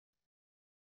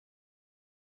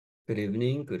Good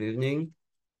evening, good evening.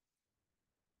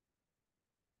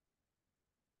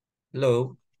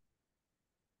 Hello.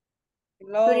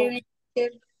 Good evening, teacher.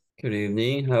 Good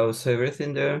evening. How's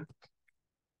everything there?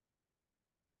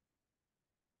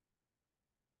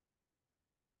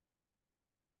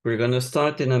 We're gonna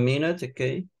start in a minute,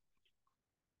 okay?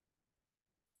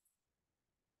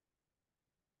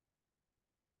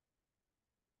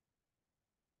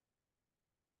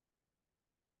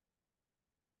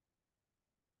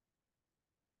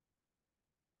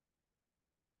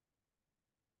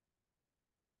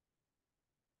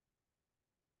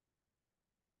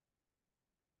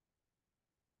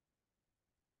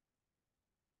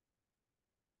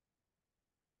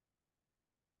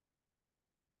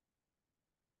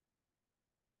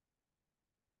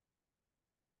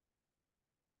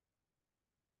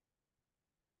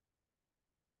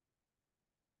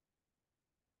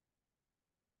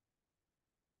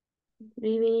 Good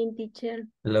evening, teacher.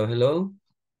 Hello, hello.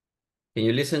 Can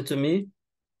you listen to me?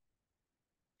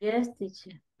 Yes,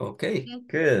 teacher. Okay,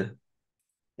 good.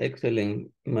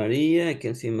 Excellent. Maria, I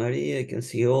can see Maria, I can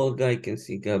see Olga, I can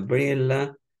see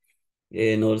Gabriela,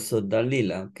 and also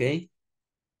Dalila, okay?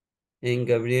 And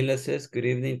Gabriela says, good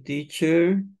evening,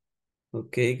 teacher.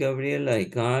 Okay, Gabriela, I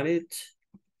got it.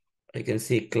 I can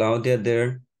see Claudia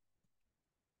there.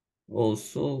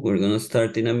 Also, we're gonna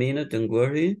start in a minute, don't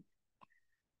worry.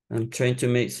 I'm trying to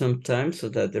make some time so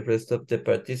that the rest of the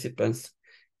participants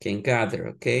can gather,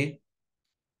 okay?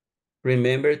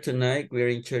 Remember, tonight we're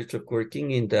in charge of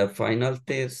working in the final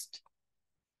test.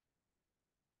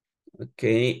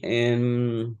 Okay,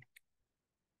 and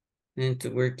to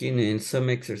working in some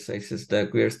exercises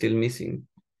that we are still missing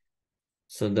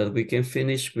so that we can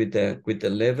finish with the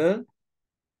level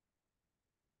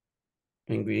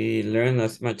and we learn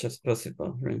as much as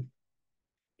possible, right?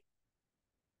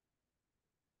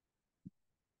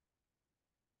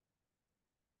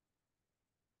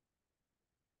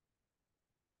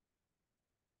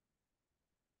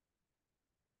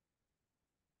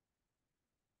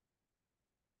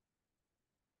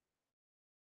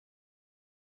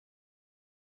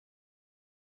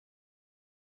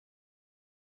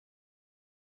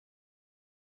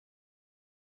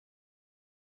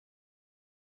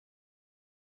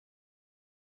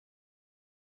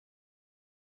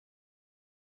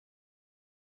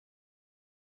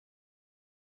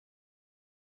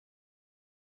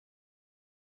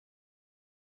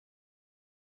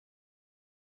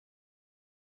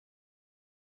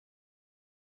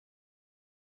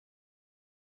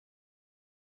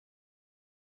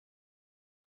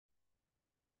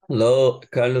 Hello,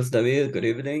 Carlos David, good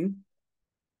evening.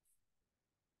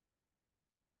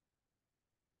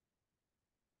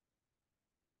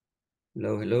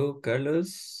 Hello, hello,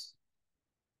 Carlos.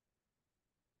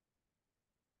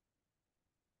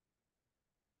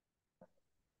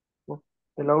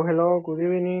 Hello, hello, good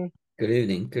evening. Good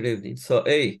evening, good evening. So,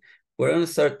 hey, we're gonna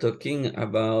start talking uh,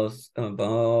 about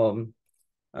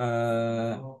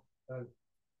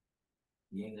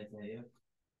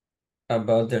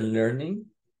the learning,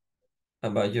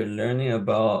 about your learning,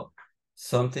 about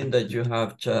something that you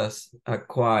have just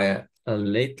acquired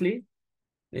lately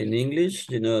in English.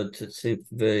 You know, it's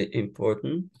very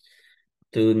important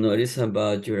to notice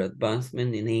about your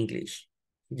advancement in English.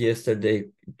 Yesterday,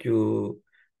 you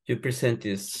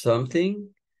presented something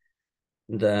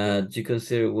that you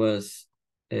consider was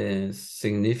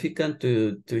significant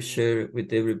to share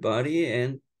with everybody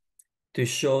and to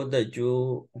show that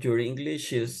your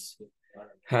English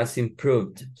has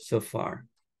improved so far.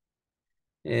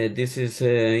 This is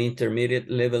an intermediate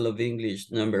level of English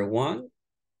number 1.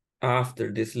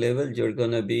 After this level, you're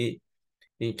gonna be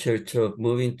in charge of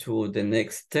moving to the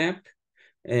next step.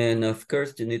 And of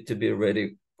course, you need to be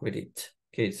ready with it.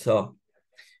 Okay, so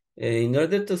in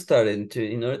order to start and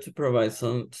in order to provide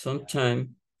some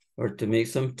time or to make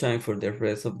some time for the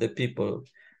rest of the people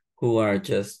who are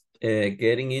just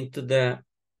getting into the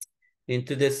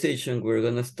session, we're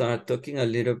gonna start talking a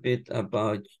little bit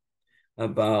about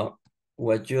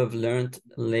what you have learned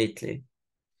lately.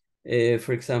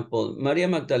 For example, Maria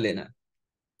Magdalena,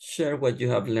 share what you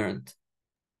have learned.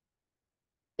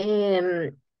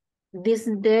 This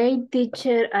day,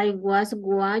 teacher, I was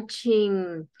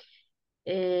watching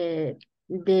the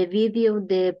video,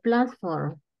 the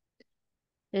platform.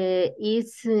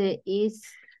 It's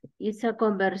a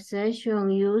conversation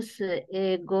use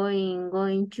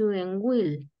going to and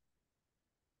will.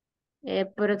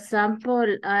 For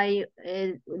example,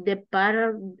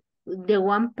 the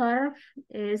one part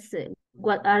is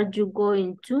what are you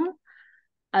going to?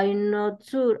 I'm not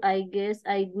sure. I guess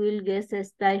I will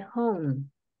stay home.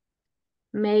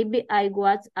 Maybe I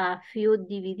watch a few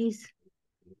DVDs.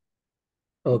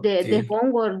 The Okay.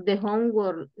 homework.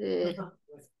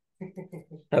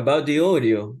 About the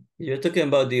audio. You're talking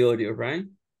about the audio, right?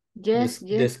 Yes, The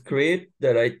yes. script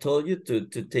that I told you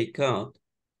to take out.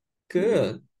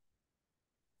 Good.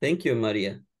 Thank you,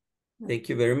 Maria. Thank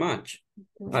you very much.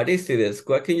 Aristides,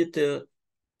 what can you tell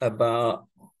about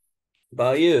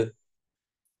you?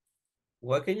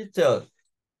 What can you tell?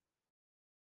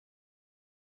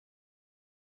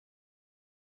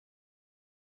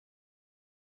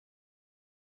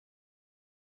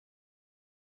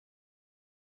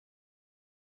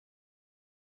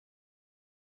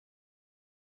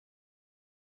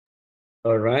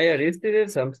 All right,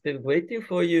 Aristides, I'm still waiting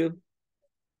for you.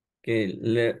 Okay,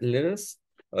 let us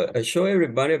show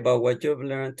everybody about what you've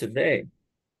learned today.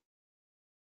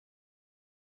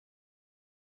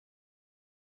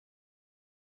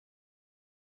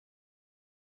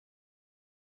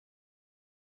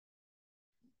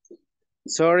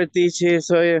 Sorry, teacher,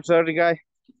 sorry, guy.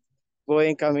 Voy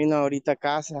en camino ahorita a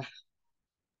casa.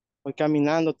 Voy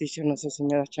caminando, teacher, no sé si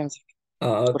me da chance.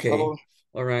 Por Okay, favor.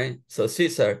 all right. So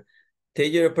Cesar,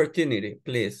 take your opportunity,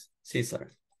 please,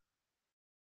 Cesar.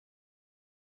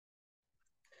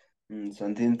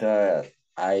 Something that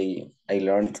I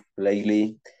learned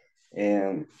lately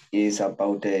is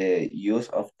about the use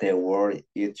of the word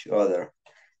each other.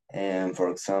 And for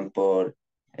example,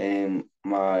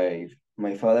 my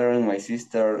father and my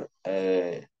sister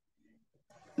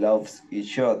loves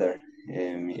each other.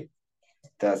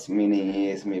 That's meaning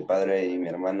is mi padre y mi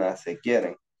hermana se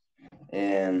quieren.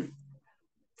 And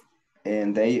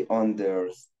and they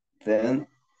understand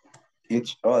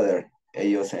each other.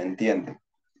 Ellos se entienden.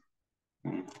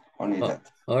 Only that.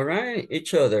 All right,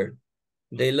 each other.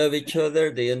 They love each other,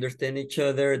 they understand each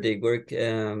other, they work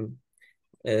as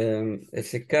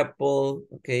a couple.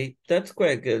 Okay, that's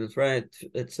quite good, right?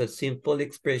 It's a simple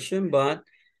expression, but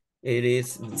it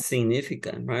is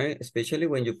significant, right? Especially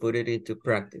when you put it into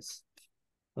practice.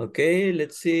 Okay,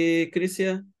 let's see,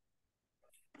 Crisia.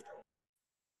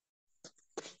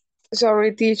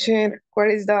 Sorry, teacher. What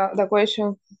is the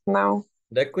question now?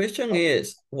 The question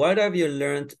is, what have you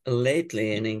learned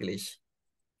lately in English?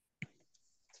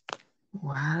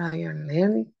 What are you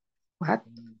learning? What?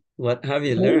 What have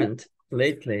you learned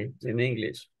lately in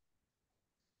English?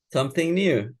 Something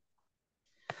new?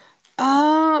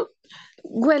 Well,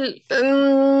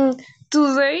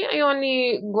 today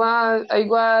I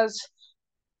was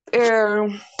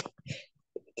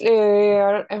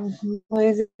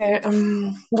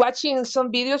watching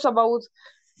some videos about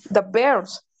the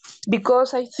verbs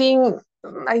because I think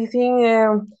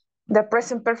the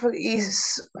present perfect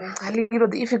is a little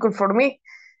difficult for me,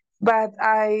 but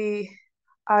I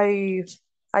I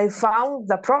found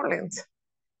the problems,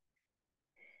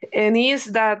 and is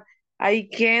that I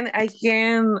can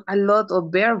a lot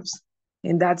of verbs,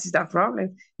 and that's the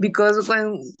problem because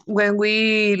when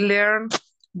we learn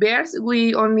verbs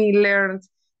we only learn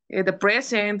the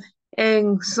present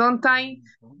and sometimes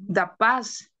the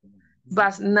past,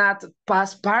 but not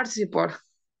past participle.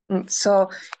 So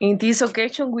in this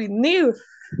occasion we need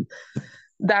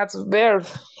that verb,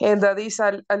 and that is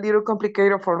a little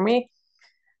complicated for me.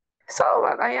 So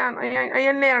but I am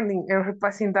learning and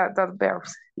repassing that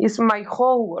verbs. It's my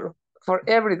homework for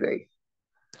every day.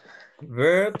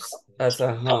 Verbs as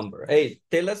a homework. Hey,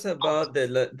 tell us about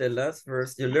the last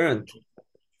verse you learned.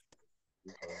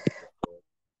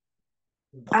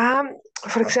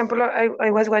 For example,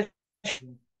 I was watching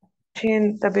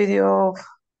the video of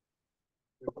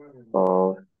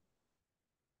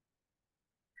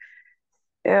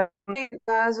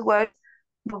was what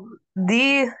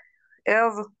DLET.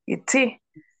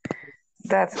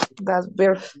 That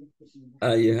verb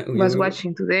was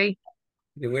watching today.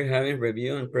 You were having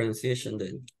review and pronunciation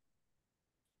then.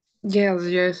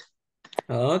 Yes.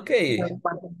 Okay.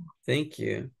 Thank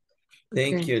you.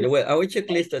 Thank you. Well, our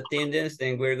checklist attendance,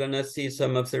 then we're gonna see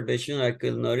some observation I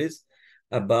could notice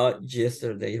about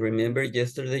yesterday. Remember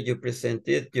yesterday you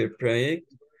presented your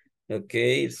project.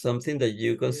 Okay, something that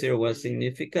you consider was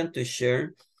significant to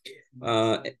share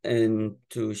and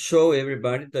to show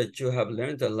everybody that you have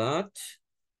learned a lot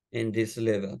in this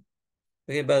level.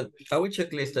 Okay, but our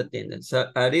checklist attendance.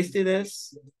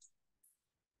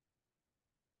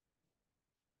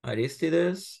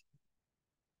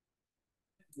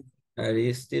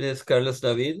 Aristides, Carlos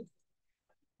David.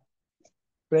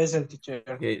 Present, teacher.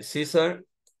 Okay, Cesar.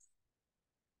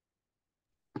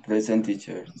 Present,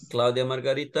 teacher. Claudia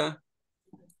Margarita.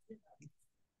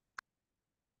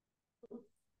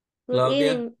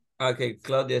 Claudia. Okay,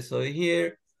 Claudia is over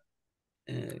here.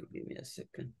 Give me a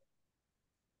second.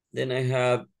 Then I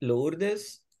have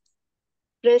Lourdes.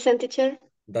 Present, teacher.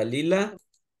 Dalila.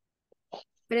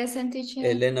 Present, teacher.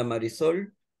 Elena Marisol.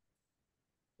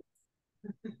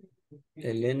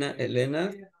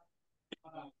 Elena.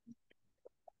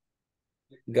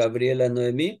 Gabriela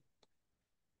Noemí.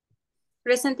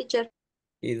 Present, teacher.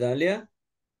 Idalia.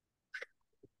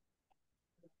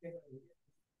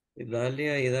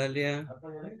 Idalia.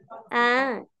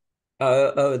 Ah,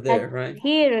 Oh, there, right?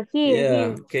 here.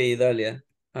 Yeah, okay, Idalia.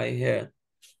 I hear.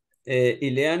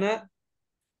 Ileana.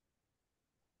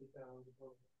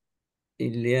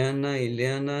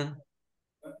 Ileana.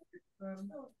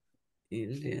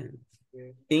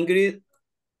 Ingrid.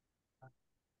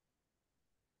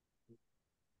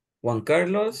 Juan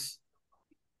Carlos.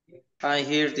 I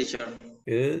hear, teacher.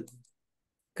 Good.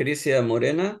 Crisia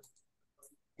Morena.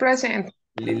 Present.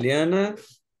 Liliana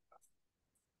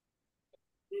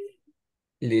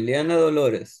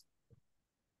Dolores.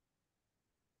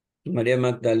 María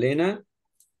Magdalena.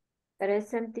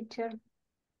 Present, teacher.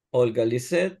 Olga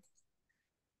Lisset.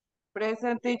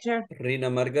 Present, teacher. Rina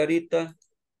Margarita.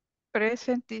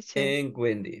 Present, teacher. And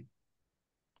Wendy.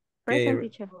 Present, Okay,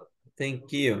 teacher.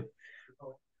 thank you.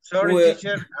 Sorry, Well,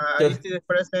 teacher. Aristides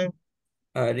present.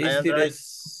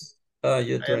 Aristides. You're I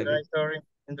am driving. right, sorry.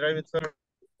 I'm driving, sorry.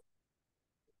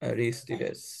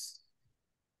 Aristides.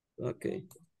 Okay.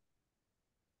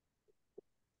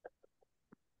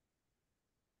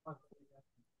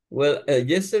 Well,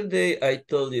 yesterday I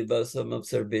told you about some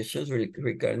observations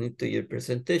regarding to your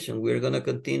presentation. We're going to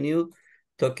continue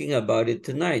talking about it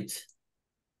tonight.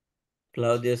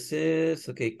 Claudia says,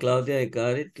 okay, Claudia, I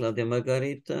got it. Claudia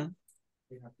Margarita.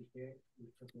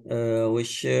 We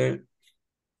share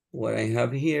what I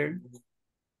have here.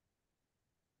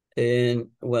 And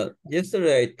well,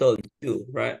 yesterday I told you,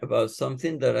 right, about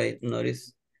something that I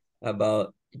noticed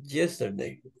about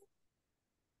yesterday.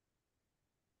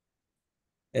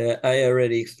 I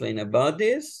already explained about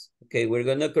this. Okay, we're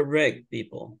gonna correct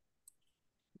people.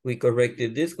 We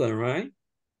corrected this one, right?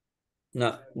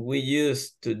 Now, we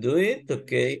used to do it,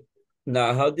 okay.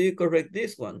 Now, how do you correct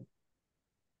this one?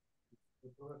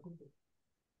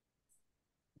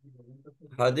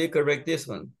 How do you correct this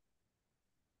one?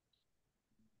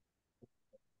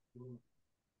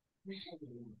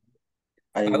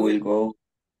 I will go.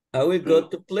 I will go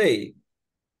to play.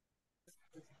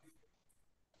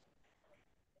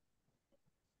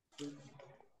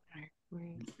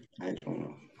 I don't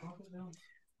know.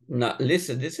 Now,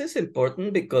 listen, this is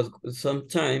important because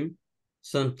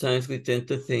sometimes we tend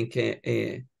to think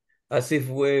as if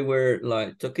we were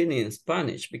like talking in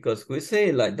Spanish, because we say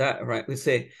it like that, right? We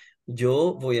say,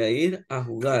 yo voy a ir a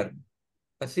jugar.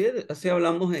 Así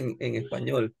hablamos en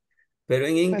español. Pero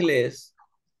en inglés,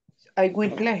 I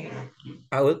will play.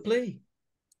 I will play.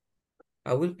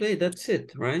 I will play, that's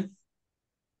it, right?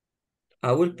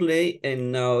 I will play,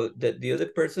 and now that the other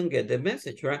person get the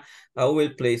message, right? I will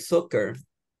play soccer,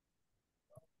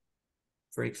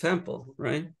 for example,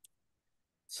 right?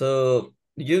 So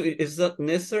it's not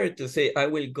necessary to say, I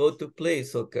will go to play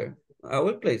soccer. I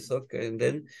will play soccer, and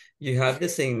then you have the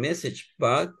same message,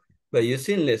 but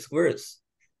using less words.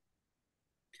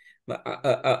 But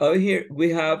over here, we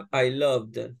have, I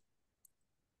loved.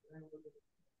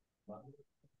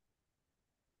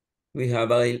 We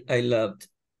have, I loved.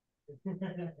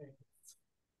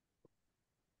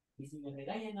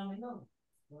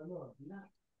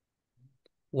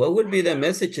 What would be the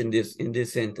message in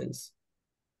this sentence?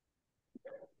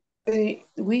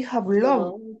 We have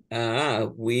loved.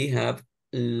 We have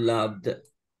loved.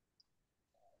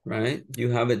 Right? You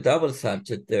have a double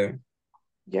subject there.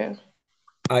 Yes.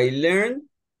 I learned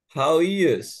how to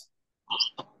use.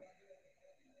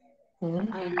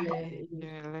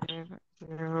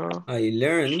 I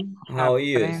learned how to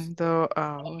use. Aprendo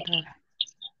ahora.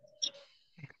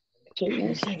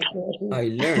 I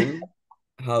learned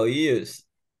how to use.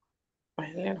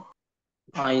 I learn.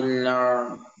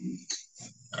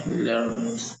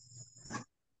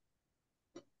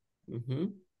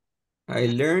 I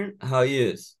learned how to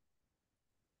use.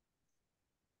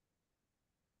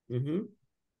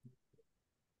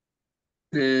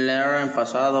 Learn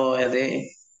pasado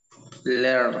de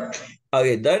learn.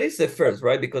 Okay, that is the first,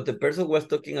 right? Because the person was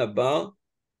talking about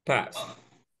past.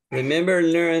 Remember,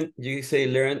 learn, you say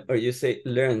learn or you say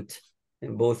learned.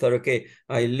 And both are okay.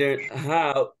 I learned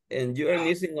how, and you are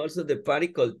missing also the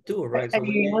particle too, right? I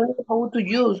learned how to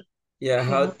use. Yeah,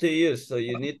 how to use. So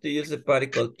you need to use the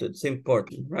particle too. It's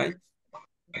important, right?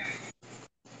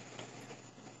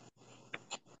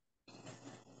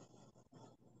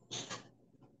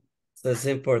 So it's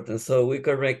important. So we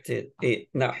corrected it.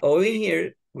 Now, over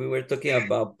here, we were talking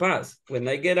about past. When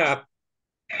I get up,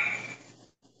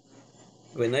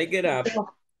 when I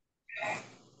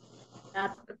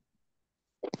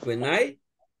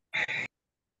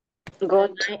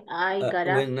Got. I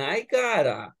gotta. When I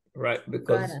gotta, right?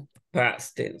 Because Gotta.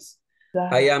 past tense.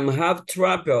 I am have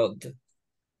traveled.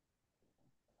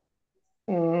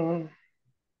 Mm,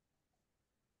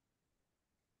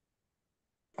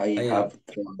 I have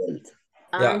traveled.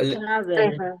 Yeah,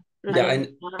 Travel.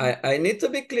 yeah, I need to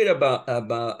be clear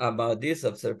about this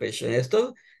observation.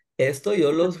 Esto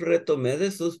yo los retomé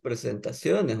de sus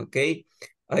presentaciones, ¿ok?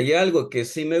 Hay algo que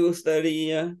sí me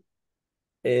gustaría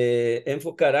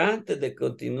enfocar antes de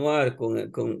continuar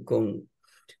con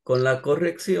la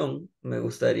corrección. Me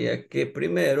gustaría que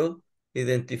primero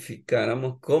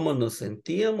identificáramos cómo nos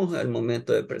sentíamos al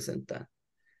momento de presentar.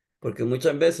 Porque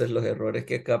muchas veces los errores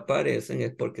que acá aparecen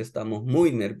es porque estamos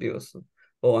muy nerviosos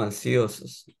o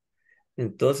ansiosos.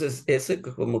 Entonces, ese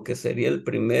como que sería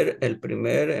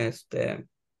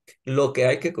lo que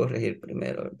hay que corregir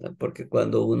primero, ¿verdad? Porque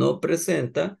cuando uno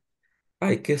presenta,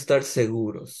 hay que estar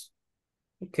seguros,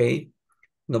 ¿ok?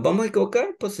 Nos vamos a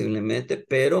equivocar posiblemente,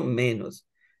 pero menos.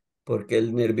 Porque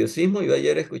el nerviosismo, yo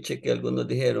ayer escuché que algunos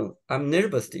dijeron, I'm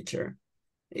nervous, teacher.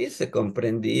 Y se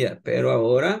comprendía, pero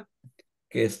ahora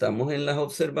que estamos en las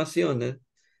observaciones,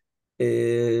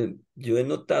 yo he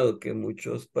notado que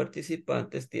muchos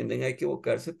participantes tienden a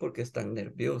equivocarse porque están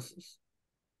nerviosos.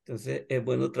 Entonces, es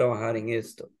bueno trabajar en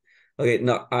esto. Okay,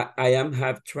 now, I am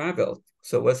have traveled.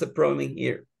 So what's the problem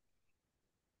here?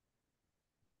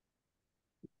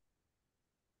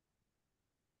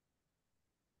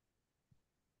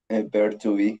 A verb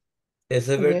to be. It's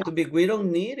a verb to be. We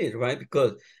don't need it, right?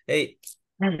 Because, hey,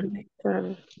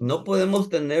 no podemos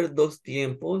tener dos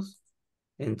tiempos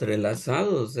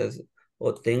entrelazados.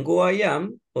 O tengo I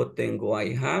am o tengo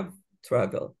I have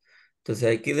traveled. Entonces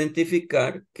hay que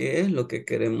identificar qué es lo que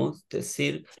queremos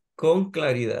decir con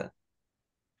claridad.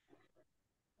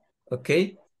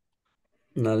 Okay?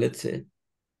 Now let's see.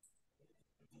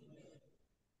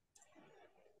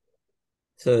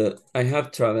 So, I have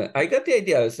traveled. I got the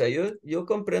idea. O sea, yo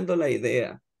comprendo la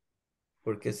idea.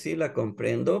 Porque sí la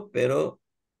comprendo, pero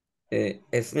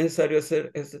es necesario hacer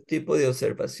este tipo de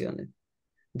observaciones.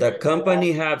 The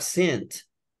company have sent.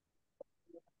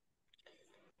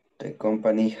 The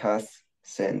company has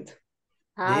sent.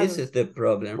 This is the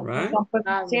problem, right?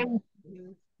 Have.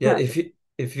 Yeah,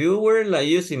 if you were like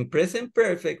using present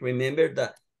perfect, remember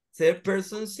that third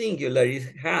person singular is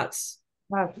has.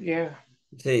 Yeah.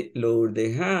 Say,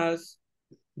 Lourdes has,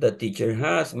 the teacher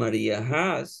has, Maria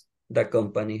has, the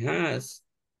company has.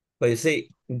 But you say,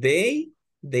 they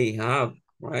have,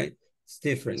 right? It's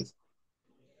different.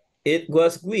 It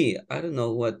was we. I don't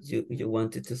know what you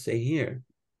wanted to say here.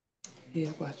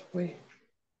 It was we.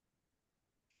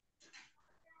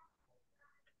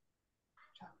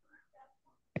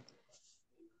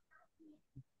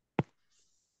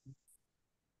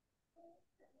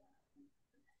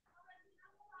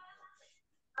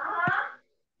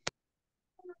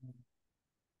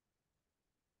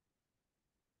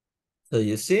 So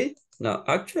you see, now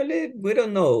actually we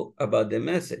don't know about the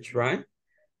message, right?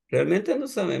 Realmente no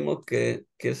sabemos qué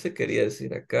se quería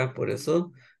decir acá, por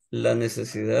eso la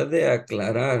necesidad de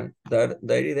aclarar, dar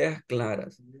ideas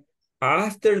claras.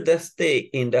 After the stay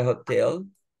in the hotel,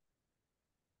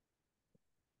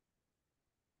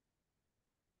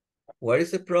 what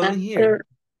is the problem here?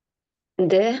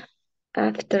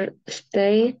 After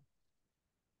stay.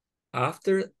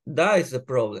 After that is the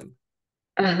problem.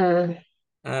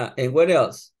 And what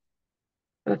else?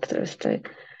 after stay.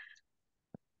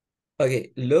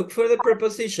 Okay, look for the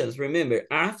prepositions. Remember,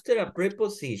 after a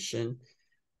preposition,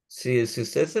 si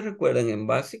ustedes se recuerdan en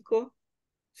básico,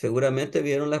 seguramente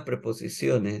vieron las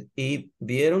preposiciones y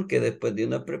vieron que después de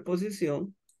una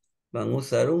preposición van a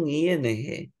usar un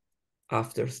ing,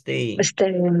 after staying.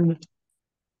 Staying.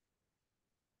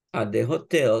 At the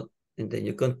hotel, and then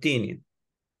you continue.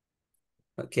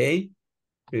 Okay?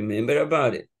 Remember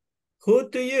about it. Who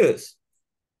to use?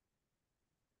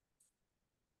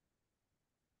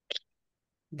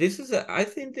 I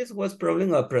think this was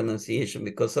problem of pronunciation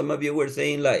because some of you were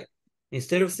saying like,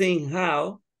 instead of saying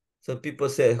how, some people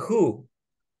said who.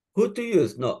 Who to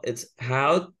use? No, it's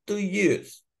how to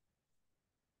use.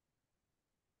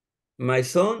 My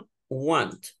son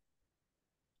want.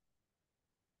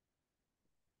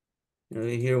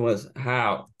 Here was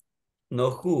how, no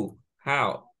who,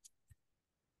 how.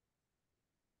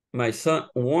 My son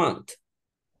want.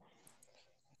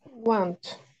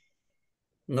 Want.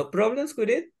 No problems with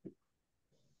it?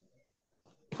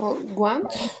 Well,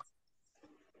 want.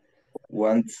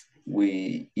 Want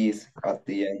we is at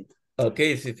the end.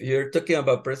 Okay, so if you're talking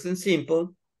about present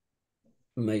simple,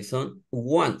 my son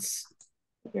wants.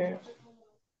 Yeah.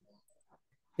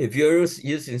 If you're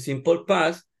using simple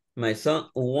past, my son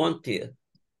wanted.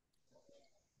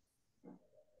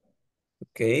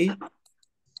 Okay.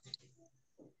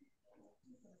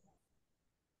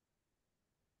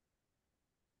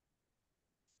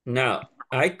 Now,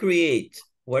 I create.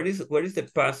 What is the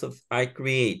past of I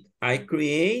create? I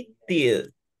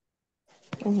created.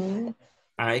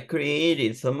 I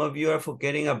created. Some of you are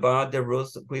forgetting about the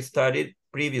rules we studied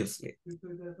previously.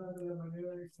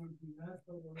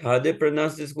 How do you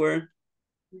pronounce this word?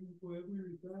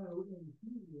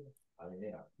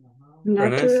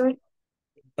 Natural.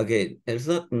 Okay, it's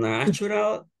not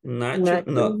natural. Natural.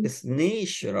 No, it's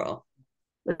natural.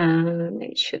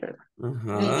 Natural.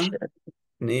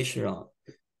 Natural.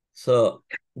 So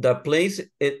the place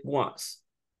it was.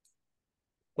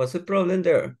 What's the problem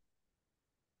there?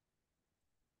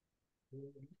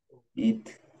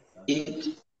 It.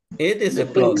 It is a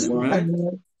problem, right?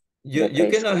 You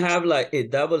cannot have like a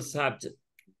double subject.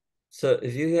 So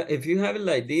if you have it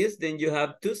like this, then you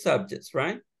have two subjects,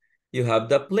 right? You have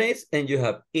the place and you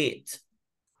have it.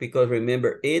 Because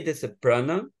remember, it is a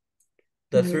pronoun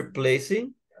that's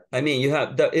replacing. I mean, you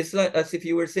have the, it's like as if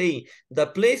you were saying the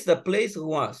place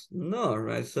was. No,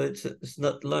 right? So it's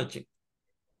not logic.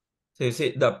 So you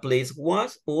say the place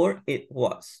was or it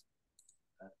was.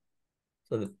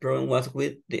 So the pronoun was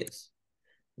with this.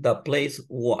 The place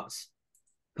was.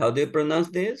 How do you pronounce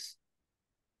this?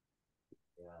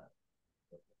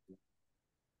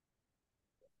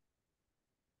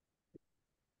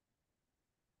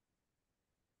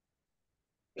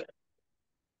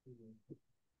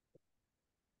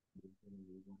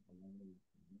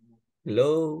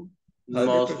 Hello?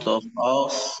 Most of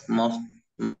us.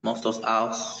 Most of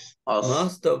us.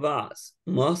 Most of us.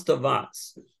 Most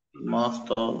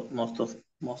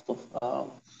of us.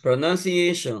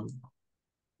 Pronunciation.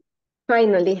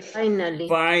 Finally.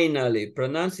 Finally.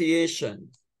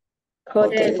 Pronunciation.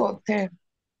 Hotel.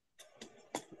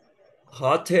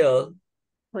 Hotel.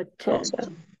 Hotel.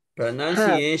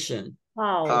 Pronunciation.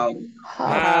 How.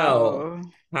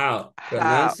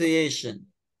 Pronunciation.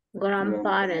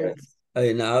 Grandparents.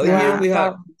 Now here we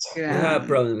have a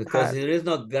problem because it is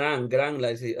not gran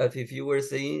like as if you were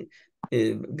saying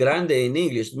grande in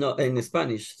English, no, in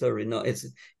Spanish, sorry, no, it's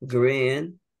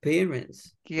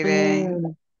grandparents. Yeah,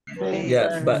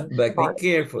 but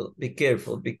be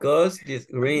careful, because this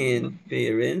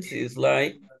grandparents is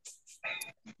like,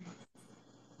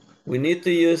 we need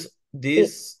to use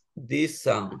this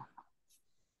sound.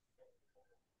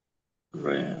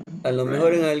 A lo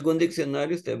mejor en algún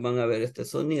diccionario ustedes van a ver este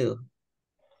sonido,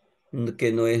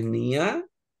 que no es ni A,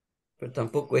 pero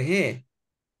tampoco es E.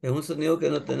 Es un sonido que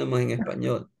no tenemos en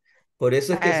español. Por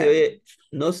eso es que se oye,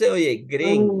 no se oye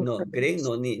gren, no,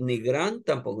 ni gran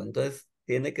tampoco. Entonces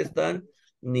tiene que estar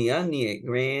ni A ni E,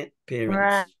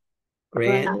 grandparents.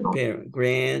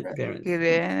 Grandparents.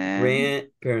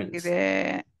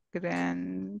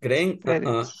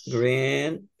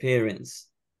 Grandparents.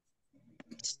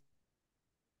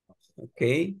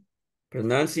 Okay.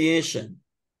 Pronunciation.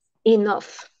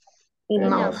 Enough.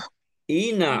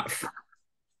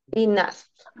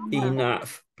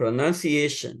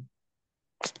 Pronunciation.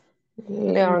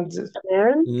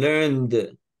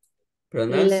 Learned.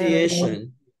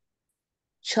 Pronunciation.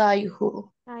 Childhood.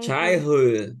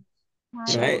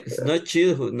 Right? It's not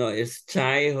childhood. No, it's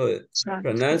childhood.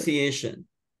 Pronunciation.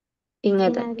 In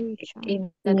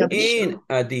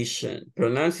addition.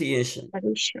 Pronunciation.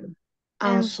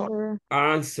 Answer.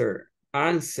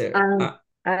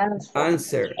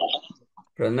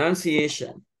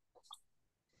 Pronunciation.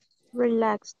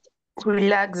 Relaxing.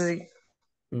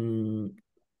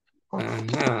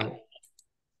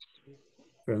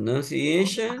 Pronunciation.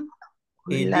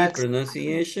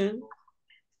 Pronunciation.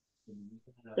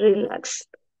 Relaxed.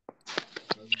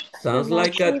 Sounds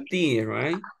like a T,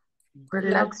 right?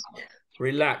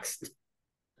 Relaxed.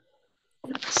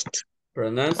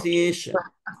 Pronunciation.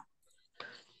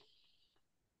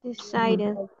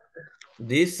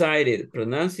 Decided.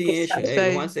 Pronunciation.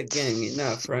 Hey, once again,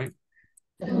 enough, right?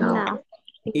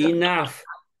 Enough.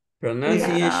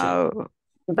 Pronunciation.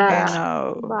 But.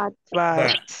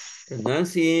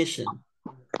 Pronunciation.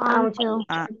 Until.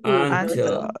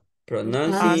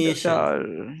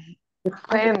 Pronunciation.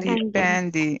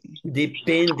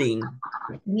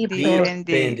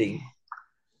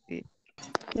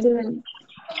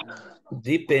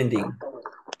 Depending.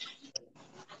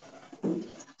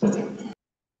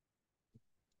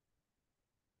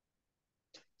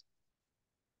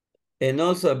 And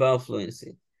also about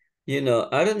fluency. You know,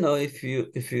 I don't know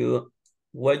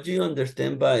what you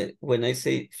understand by when I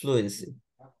say fluency.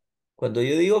 Cuando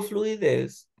yo digo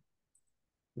fluidez,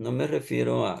 no me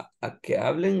refiero a que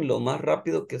hablen lo más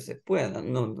rápido que se pueda.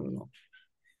 No.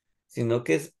 sino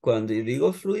que cuando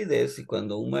digo fluidez y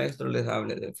cuando un maestro les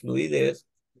hable de fluidez,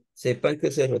 sepan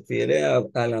que se refiere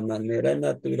a la manera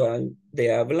natural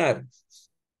de hablar.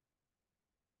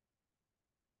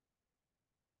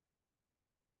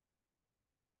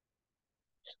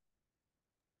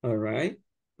 All right.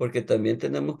 Porque también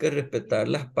tenemos que respetar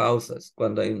las pausas,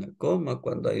 cuando hay una coma,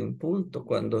 cuando hay un punto,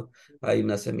 cuando hay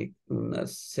una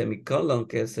semicolon,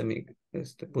 que es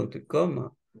punto y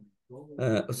coma.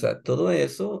 O sea, todo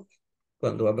eso,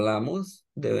 cuando hablamos,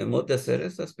 debemos de hacer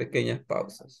esas pequeñas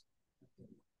pausas.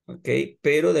 ¿Ok?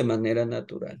 Pero de manera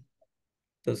natural.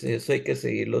 Entonces, eso hay que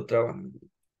seguirlo trabajando.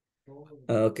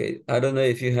 Ok. I don't know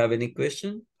if you have any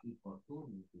question.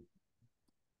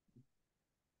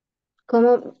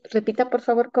 ¿Cómo? Repita, por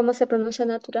favor, ¿cómo se pronuncia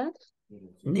natural?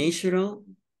 Natural.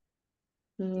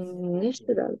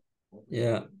 Natural.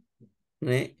 Yeah.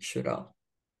 Natural.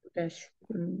 Yes.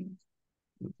 Mhm.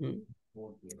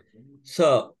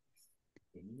 So,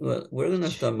 well, we're going to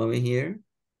stop over here.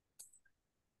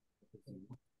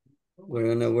 We're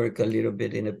going to work a little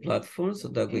bit in the platform so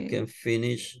that we can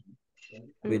finish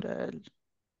with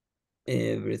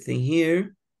everything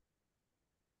here.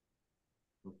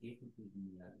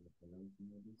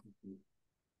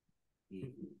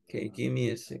 Okay, give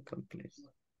me a second, please.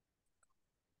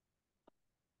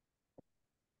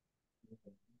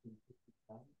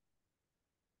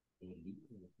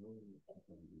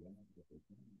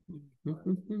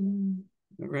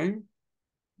 All right.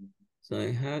 So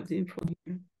I have the info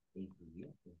here.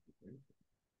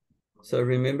 So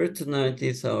remember, tonight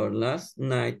is our last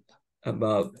night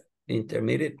about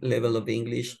intermediate level of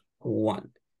English 1.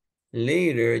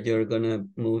 Later, you're gonna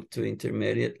move to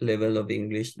intermediate level of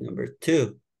English number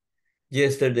 2.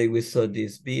 Yesterday, we saw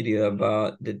this video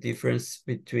about the difference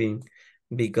between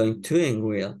becoming 2 and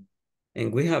real.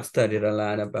 And we have studied a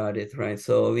lot about it, right?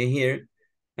 So over here,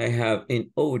 I have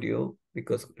in audio,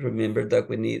 because remember that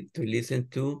we need to listen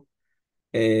to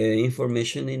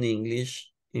information in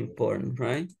English, important,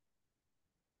 right?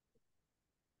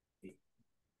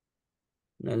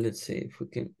 Now let's see if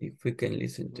we can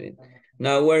listen to it.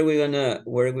 Now where we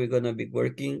gonna be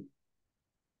working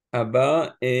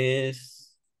about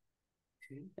is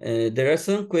there are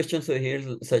some questions over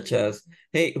here such as,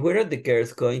 hey, where are the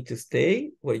girls going to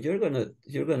stay? Well, you're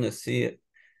gonna see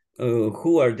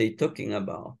who are they talking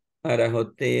about? At a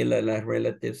hotel, at a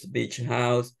relative's beach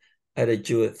house, at a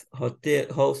youth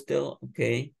hostel,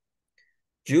 okay?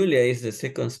 Julia is the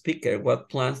second speaker. What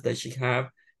plans does she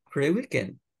have for the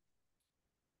weekend?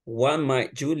 What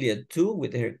might Julia do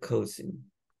with her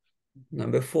cousin?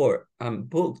 Number 4, I'm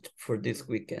booked for this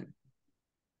weekend.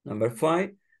 Number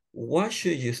 5, what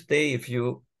should you stay if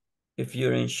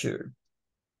you're insured?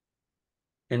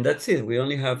 And that's it. We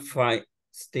only have 5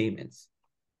 statements.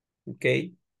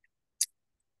 Okay?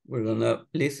 We're gonna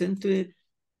listen to it.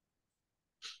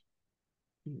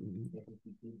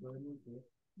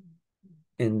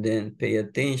 And then pay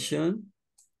attention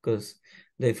because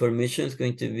the information is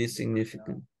going to be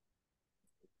significant.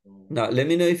 Now, let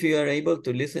me know if you are able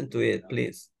to listen to it,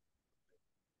 please.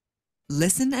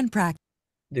 Listen and practice.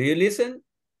 Do you listen?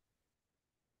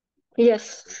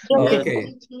 Yes.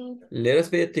 Okay. Let us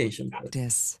pay attention.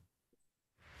 Practice.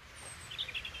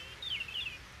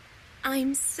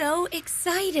 I'm so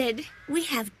excited. We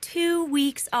have 2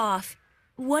 weeks off.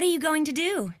 What are you going to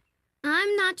do?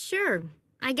 I'm not sure.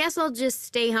 I guess I'll just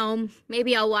stay home.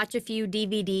 Maybe I'll watch a few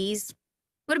DVDs.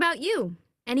 What about you?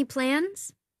 Any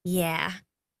plans? Yeah,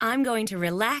 I'm going to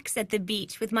relax at the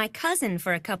beach with my cousin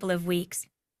for a couple of weeks.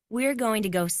 We're going to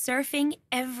go surfing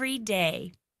every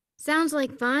day. Sounds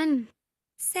like fun.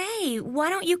 Say, why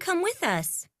don't you come with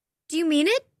us? Do you mean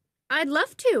it? I'd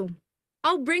love to.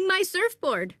 I'll bring my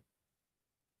surfboard.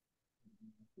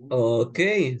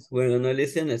 Okay, we're gonna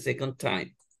listen a second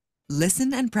time.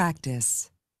 Listen and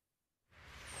practice.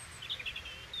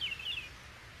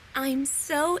 I'm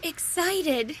so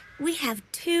excited. We have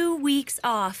 2 weeks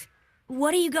off.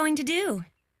 What are you going to do?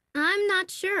 I'm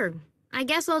not sure. I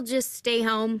guess I'll just stay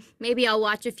home. Maybe I'll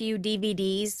watch a few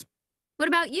DVDs. What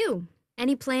about you?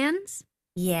 Any plans?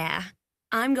 Yeah,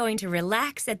 I'm going to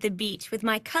relax at the beach with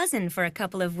my cousin for a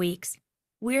couple of weeks.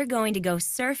 We're going to go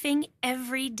surfing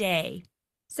every day.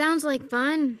 Sounds like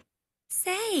fun.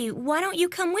 Say, why don't you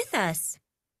come with us?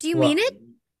 Do you mean it?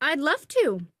 I'd love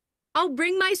to. I'll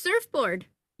bring my surfboard.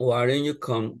 Why don't you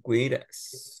come with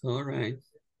us? All right.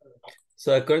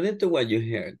 So according to what you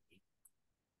heard,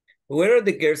 where are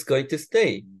the girls going to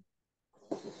stay?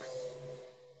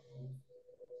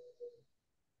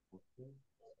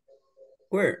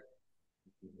 Where?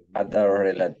 At a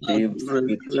relative's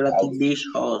beach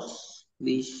house.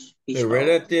 A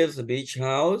relative's beach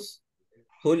house.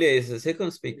 Julia is the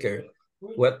second speaker.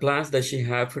 What plans does she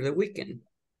have for the weekend?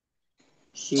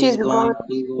 She's going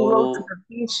to go to the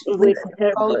beach with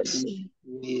her cousin.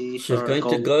 She's going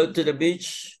to go to the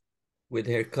beach with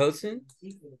her cousin.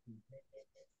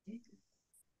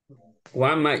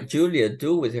 What might Julia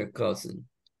do with her cousin?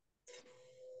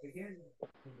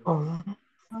 Go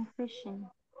fishing.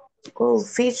 Go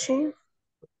fishing.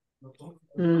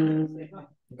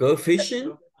 Go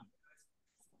fishing?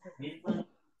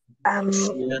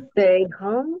 Stay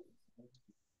home.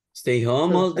 Stay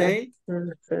home all day?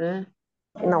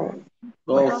 No.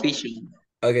 Go fishing.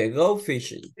 Okay, go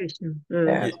fishing.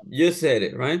 You said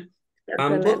it, right?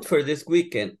 I'm booked for this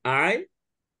weekend. I'm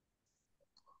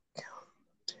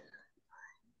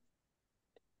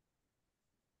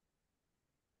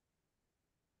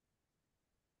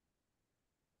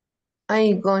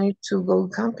going to go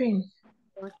camping.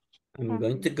 I'm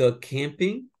going to go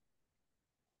camping.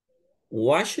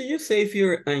 What should you say if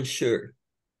you're unsure?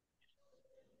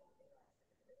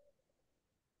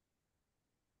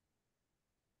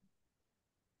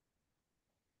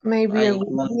 Maybe I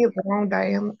will be around the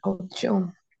end of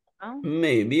June.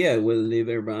 Maybe I will leave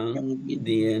around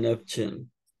the end of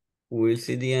June. We'll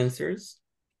see the answers.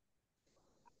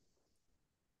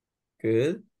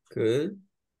 Good, good.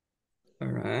 All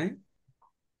right.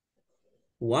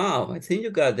 Wow, I think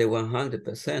you got the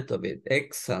 100% of it.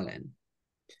 Excellent.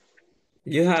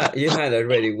 You had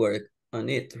already worked on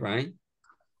it, right?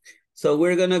 So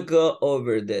we're gonna go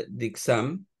over the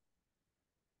exam.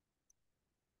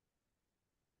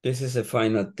 This is a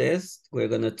final test. We're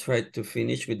gonna try to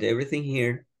finish with everything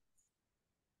here.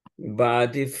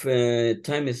 But if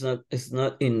time is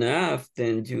not enough,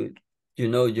 then you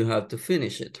know you have to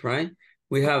finish it, right?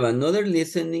 We have another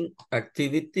listening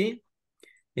activity.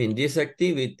 In this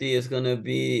activity is gonna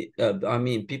be,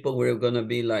 people were gonna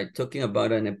be like talking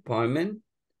about an apartment,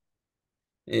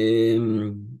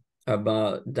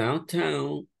 about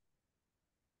downtown,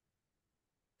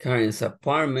 Karen's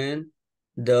apartment,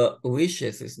 the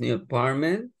wishes' new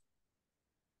apartment.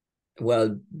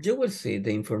 Well, you will see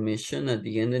the information at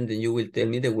the end and then you will tell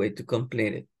me the way to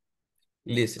complete it.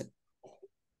 Listen.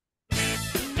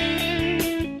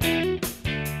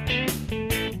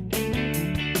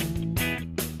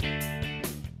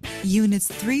 Units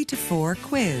 3 to 4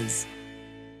 quiz.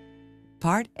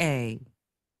 Part A.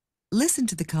 Listen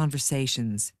to the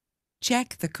conversations.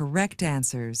 Check the correct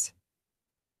answers.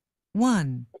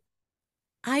 1.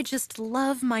 I just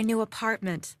love my new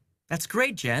apartment. That's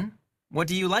great, Jen. What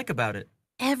do you like about it?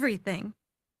 Everything.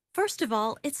 First of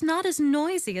all, it's not as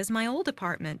noisy as my old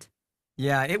apartment.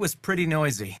 Yeah, it was pretty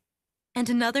noisy. And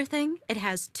another thing, it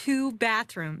has 2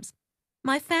 bathrooms.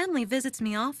 My family visits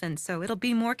me often, so it'll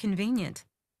be more convenient.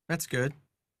 That's good.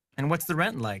 And what's the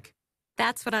rent like?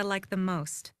 That's what I like the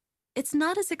most. It's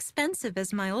not as expensive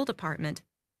as my old apartment.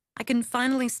 I can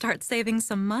finally start saving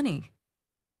some money.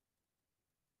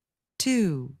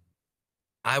 2.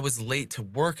 I was late to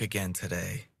work again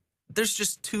today. There's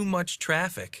just too much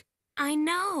traffic. I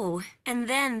know. And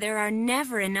then there are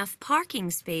never enough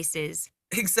parking spaces.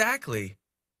 Exactly.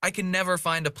 I can never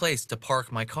find a place to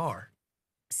park my car.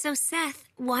 So, Seth,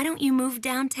 why don't you move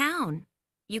downtown?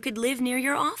 You could live near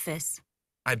your office.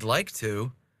 I'd like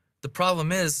to. The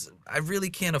problem is, I really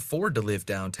can't afford to live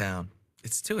downtown.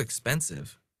 It's too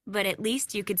expensive. But at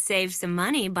least you could save some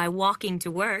money by walking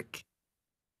to work.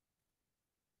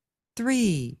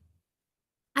 3.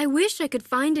 I wish I could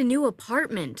find a new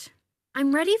apartment.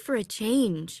 I'm ready for a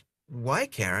change. Why,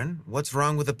 Karen? What's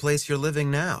wrong with the place you're living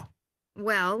now?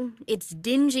 Well, it's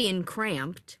dingy and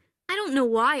cramped. I don't know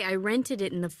why I rented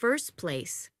it in the first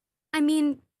place. I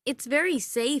mean, it's very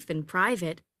safe and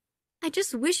private. I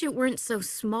just wish it weren't so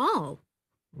small.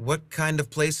 What kind of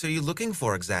place are you looking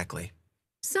for exactly?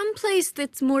 Some place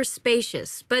that's more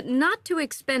spacious, but not too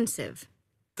expensive.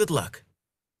 Good luck.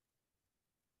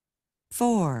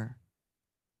 4.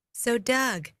 So,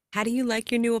 Doug, how do you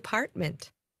like your new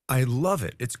apartment? I love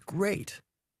it. It's great.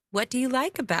 What do you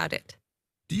like about it?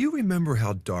 Do you remember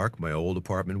how dark my old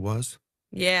apartment was?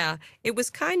 Yeah, it was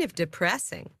kind of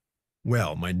depressing.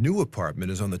 Well, my new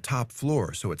apartment is on the top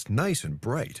floor, so it's nice and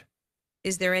bright.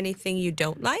 Is there anything you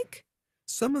don't like?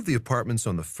 Some of the apartments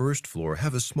on the first floor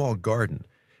have a small garden,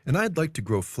 and I'd like to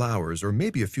grow flowers or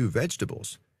maybe a few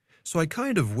vegetables. So I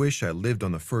kind of wish I lived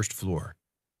on the first floor.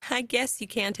 I guess you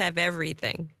can't have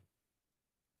everything.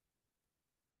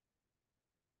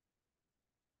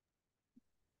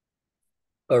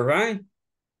 All right.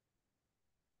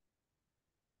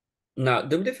 Now,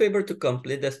 do me the favor to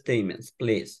complete the statements,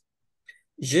 please.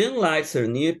 Jean likes her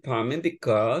new apartment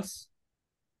because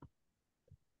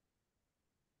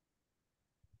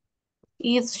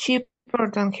it's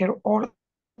cheaper than her old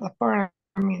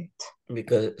apartment.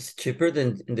 Because it's cheaper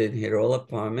than her old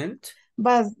apartment.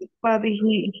 But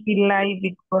he lied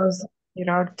because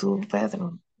there are 2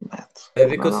 bedrooms. But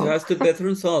Because it has 2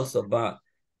 bedrooms also, but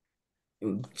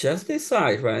just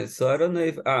decide, right? So I don't know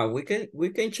if we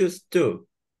can choose 2.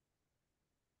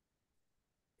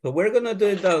 So we're gonna do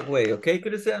it that way, okay,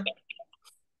 Christian?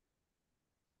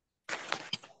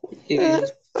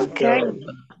 Okay.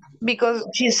 Because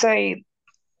she said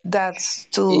that's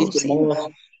too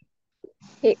simple.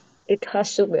 It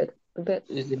has to be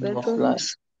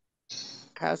bedrooms.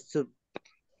 Has to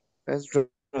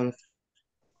bedrooms.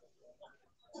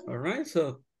 All right,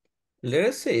 so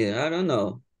let's see. I don't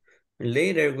know.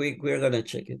 Later we're gonna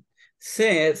check it.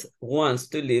 Seth wants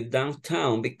to live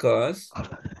downtown because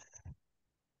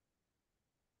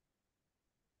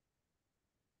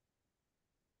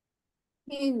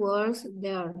He works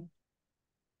there.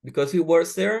 because he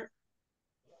works there.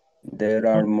 There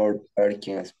are more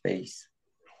parking space.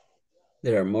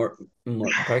 There are more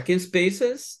parking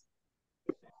spaces.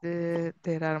 There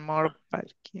are more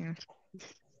parking.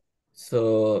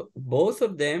 So both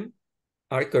of them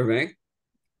are correct.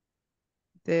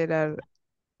 There are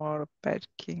more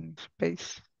parking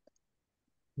space.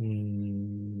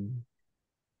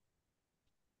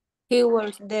 He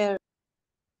works there.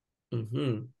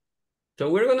 So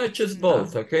we're gonna choose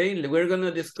both, okay? We're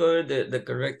gonna discover the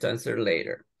correct answer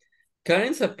later.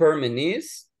 Karen's apartment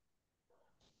is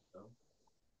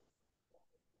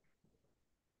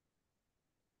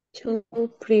 2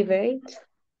 private.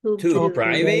 2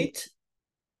 private,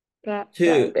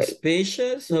 2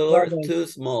 spacious, or 2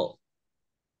 small?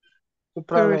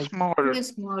 Too small. Too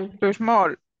small. Too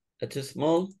small. Too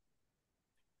small.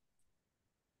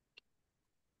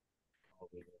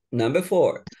 Number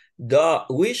 4. Dog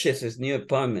wishes his new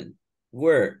apartment.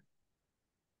 Where?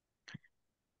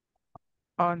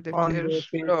 On the first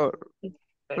floor.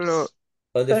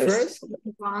 On the first?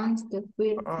 On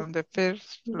the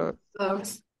first floor.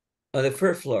 On the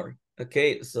first floor.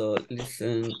 Okay, so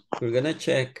listen, we're gonna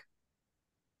check.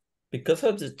 Because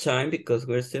of the time, because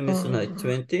we're still missing like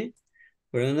 20,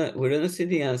 we're gonna see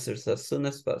the answers as soon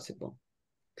as possible.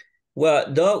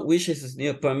 Well, dog wishes his new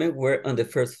apartment were on the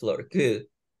first floor. Good.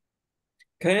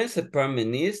 Karen's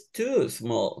apartment is too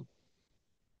small.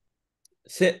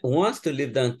 Seth wants to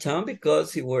live downtown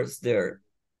because he works there.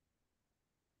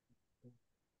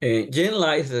 And Jen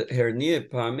likes her new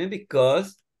apartment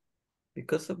because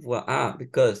of what?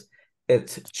 Because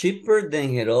it's cheaper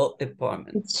than her old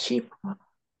apartment. It's cheaper.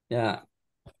 Yeah,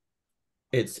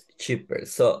 it's cheaper.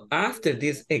 So after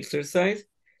this exercise,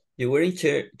 you were in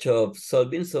charge of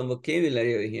solving some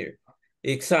vocabulary over here.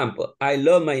 Example, I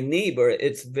love my neighbor.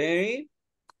 It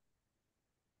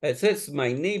says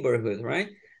my neighborhood, right?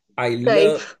 I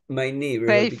love my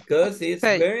neighborhood because it's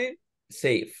very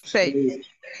safe.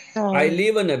 I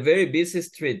live on a very busy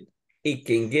street. It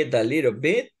can get a little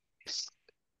bit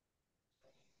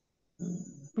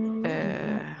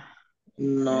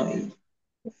Noise.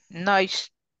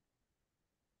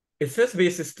 It says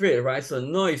busy street, right? So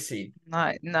noisy.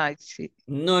 Noisy.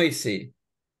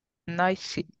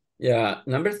 Noisy. Yeah.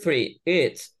 Number 3,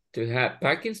 it's to have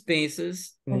parking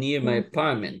spaces near my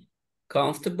apartment.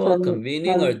 Comfortable,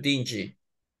 convenient, or dingy?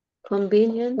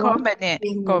 Convenient. Convenient.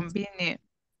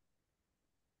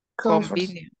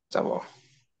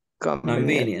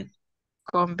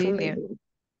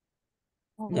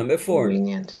 Number 4,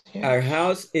 our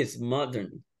house is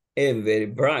modern and very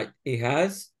bright. It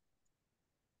has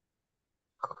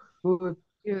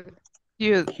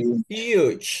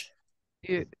huge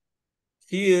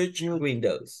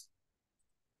windows.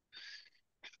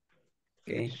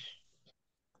 Okay.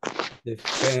 The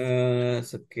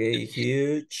first, okay,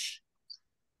 huge,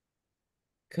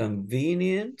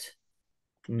 convenient,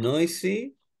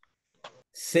 noisy,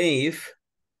 safe,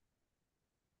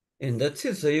 and that's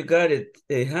it. So you got it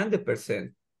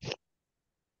 100%.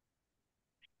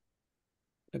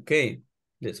 Okay,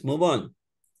 let's move on.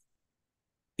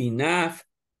 Enough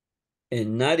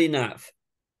and not enough.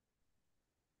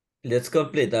 Let's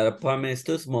complete. That apartment is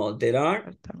too small. There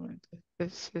are?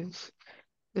 This is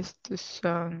the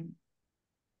sun.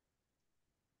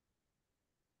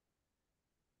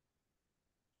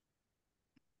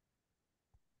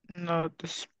 Not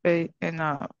space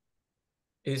enough.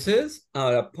 It says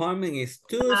our apartment is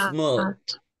too small.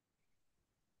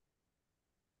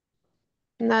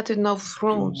 Not enough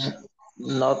rooms.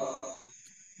 Not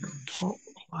enough rooms.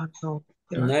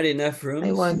 Not enough room.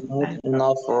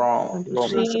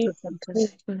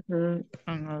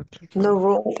 No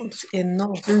rooms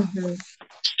enough.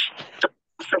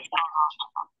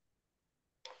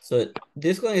 So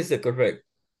this one is the correct.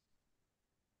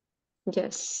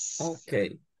 Yes.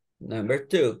 Okay. Number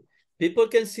 2, people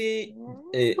can see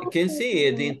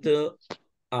it into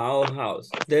our house.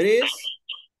 There is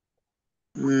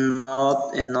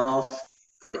Not enough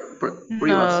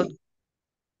Not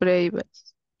privacy.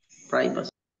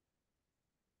 privacy.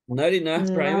 not enough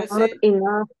Not privacy.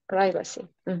 enough privacy.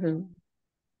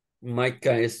 My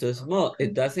car is too small.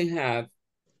 It doesn't have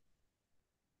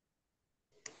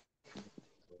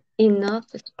Enough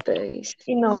space.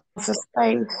 Enough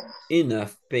space.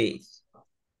 enough space.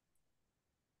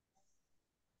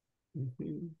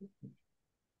 Mhm.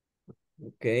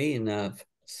 Okay, enough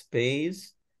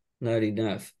space, not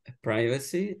enough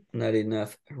privacy, not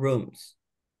enough rooms.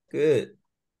 Good.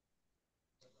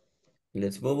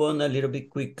 Let's move on a little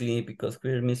bit quickly because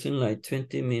we're missing like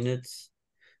 20 minutes.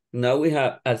 Now we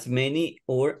have as many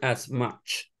or as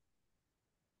much.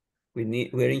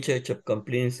 We're in charge of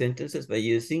completing sentences by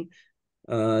using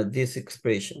these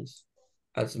expressions.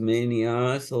 As many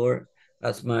as or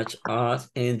as much as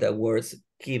and the words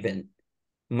given.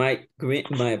 My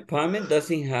apartment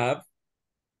doesn't have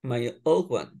my old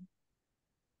one.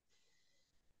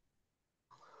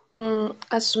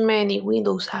 As many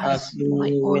windows as As my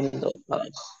many old. windows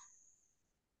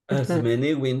As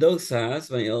many windows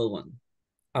as my old one.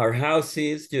 Our house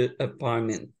is your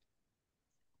apartment.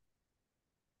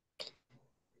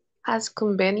 As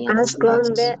convenient As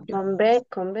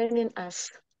convenient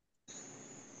as.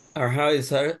 Our house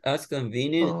is as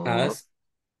convenient as.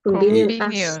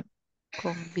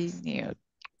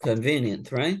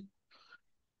 Convenient, right?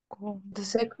 The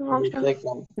second option.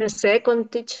 The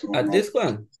second teacher. At this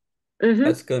one.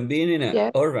 As convenient as. Yeah.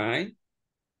 All right.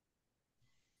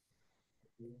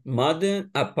 Modern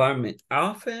apartment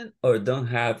often or don't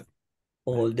have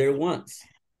older ones.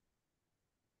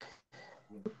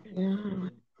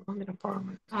 Modern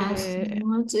apartment. As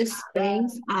much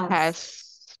space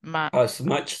As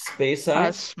much space as.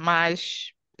 As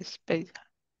much space.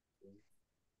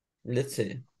 Let's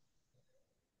see.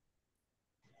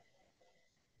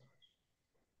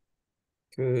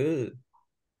 Good.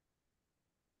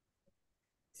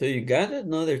 So you got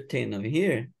another 10 over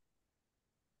here.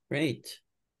 Great.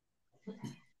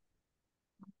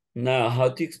 Now, how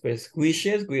to express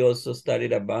wishes. We also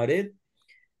studied about it.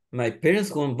 My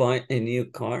parents won't buy a new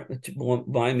car, won't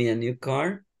buy me a new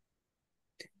car,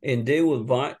 and they will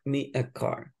buy me a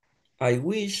car. I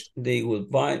wish they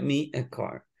would buy me a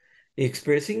car.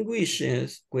 Expressing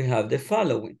wishes, we have the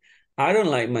following. I don't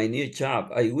like my new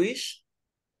job. I wish.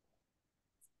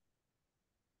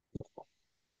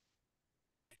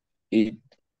 It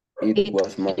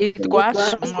was more It fun.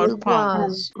 was more fun. It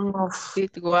was more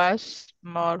It was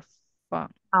more fun.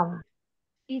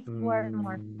 It were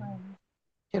more fun.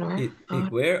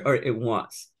 It were or it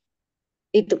was?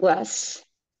 It was.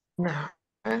 No.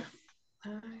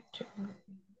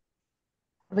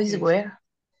 Is where?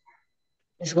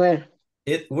 It's where.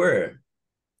 It were.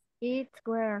 It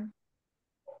were.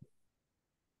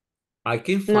 I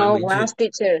can find No, my was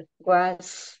teacher.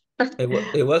 Was.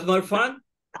 It was more fun?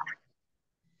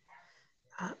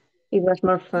 It was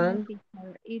more fun.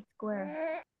 It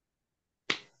were.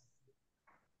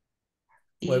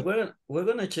 Well, we're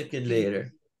gonna check it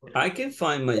later. I can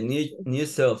find my new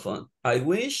cell phone. I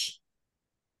wish.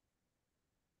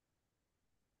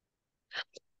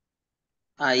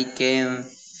 I can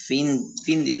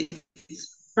find it.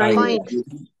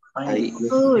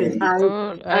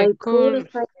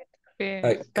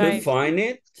 I could find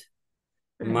it.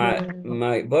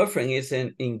 My boyfriend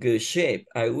isn't in good shape.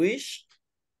 I wish.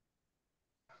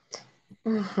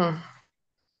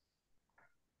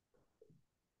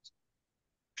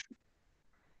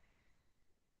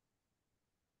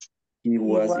 He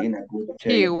was in a good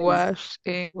shape. He was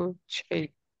in good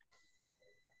shape.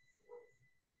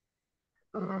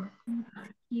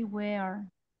 He were.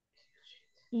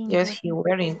 Yes, he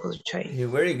were in good shape. He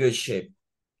were in good shape.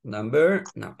 Number,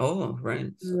 no, oh,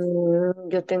 right.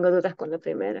 Yo tengo dudas con la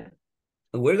primera.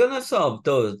 We're gonna solve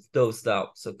those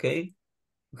doubts, okay?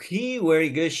 He were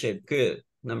in good shape, good.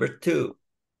 Number 2,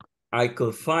 I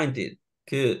could find it,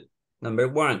 good. Number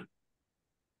 1,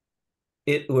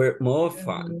 it were more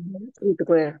fun. It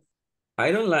were.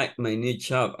 I don't like my new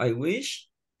job. I wish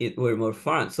it were more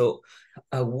fun. So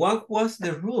what was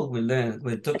the rule we learned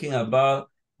when talking about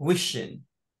wishing?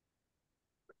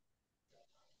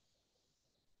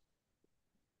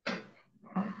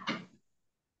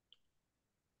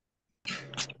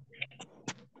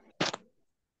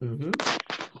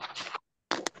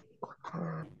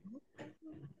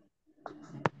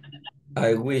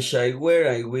 I wish I were,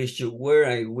 I wish you were,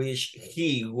 I wish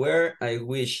he were, I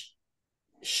wish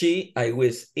she, I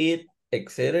wish it,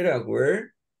 etc.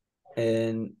 were.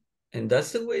 And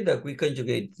that's the way that we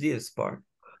conjugate this part.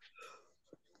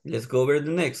 Let's go over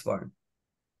the next one.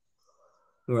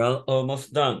 We're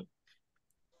almost done.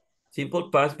 Simple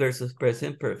past versus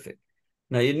present perfect.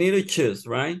 Now you need to choose,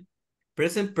 right?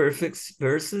 Present perfect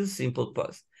versus simple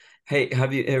past. Hey,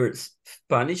 have you ever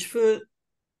Spanish food?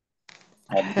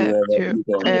 Have you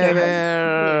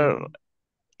ever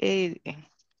eaten?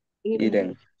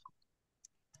 eaten?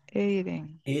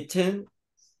 Eaten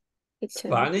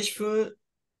Spanish food?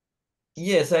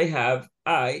 Yes, I have.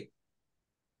 I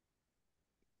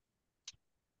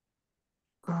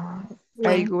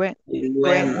went. No.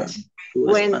 I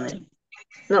went.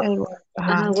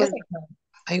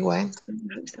 I went.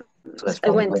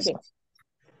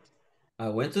 I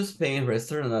went to Spain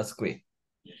restaurant last week.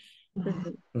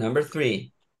 Number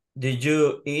 3. Did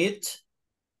you eat?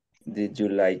 Did you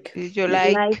like? Did you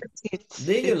like it?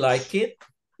 Did you like it?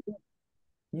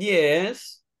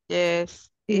 Yes. Yes.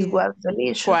 It was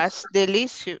delicious. Was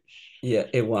delicious. Yeah,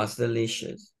 it was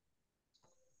delicious.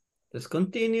 Let's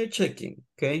continue checking,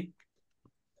 okay?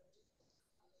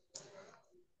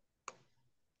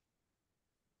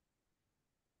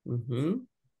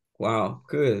 Wow,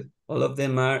 good. All of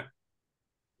them are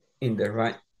in the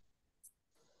right.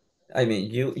 I mean,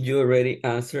 you already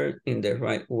answered in the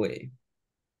right way.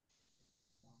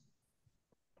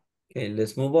 Okay,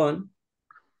 let's move on.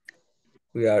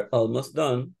 We are almost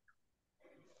done.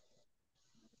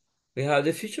 We have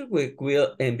the future with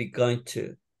will and be going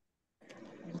to.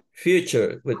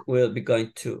 Future with will be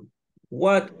going to.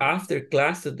 What after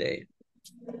class today?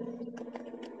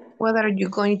 What are you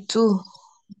going to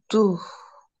do?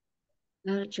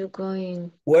 Are you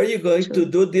going? Were you going to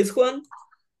do this one?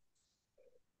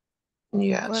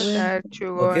 Yes. What are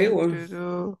you Okay, going to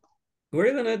do? what are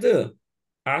you gonna do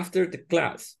after the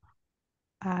class?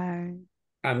 I'm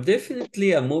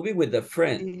definitely a movie with a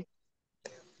friend.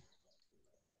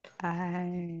 Are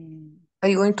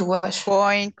you going to watch?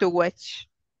 Going to watch.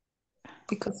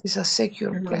 Because it's a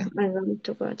secure plan. I'm going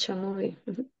to watch a movie.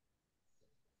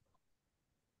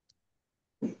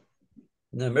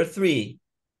 Number 3,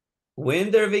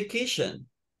 when their vacation?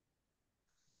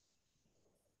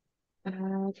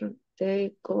 Are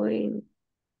they going?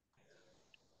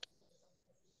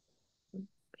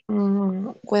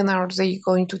 When are they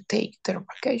going to take their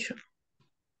vacation?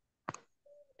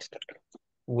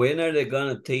 When are they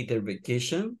gonna take their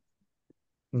vacation?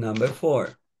 Number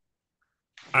 4,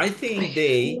 I think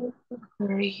they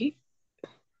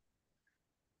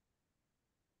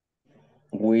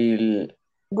will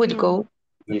go.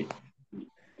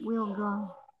 Will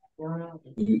go.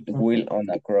 Will on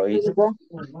a cruise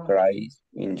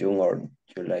in June or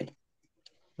July.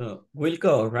 We'll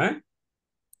go, right?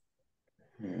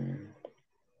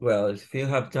 Well, if you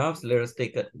have jobs, let's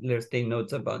take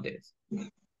notes about this.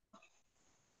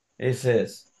 It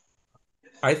says,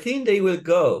 I think they will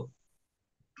go.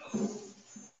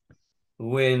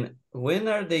 When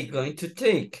are they going to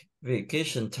take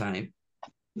vacation time?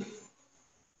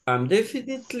 I'm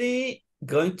definitely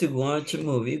going to watch a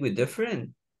movie with a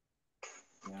friend.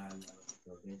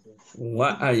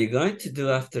 What are you going to do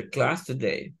after class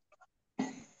today?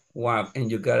 Wow,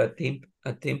 and you got a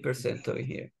 10% over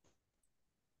here.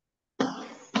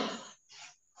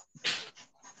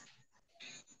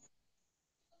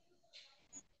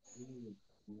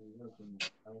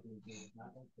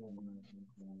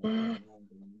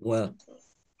 Well,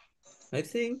 I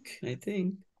think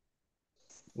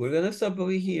we're gonna stop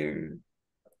over here.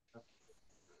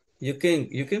 You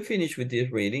can finish with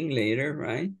this reading later,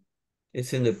 right?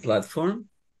 It's in the platform.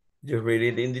 You read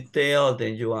it in detail,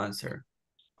 then you answer.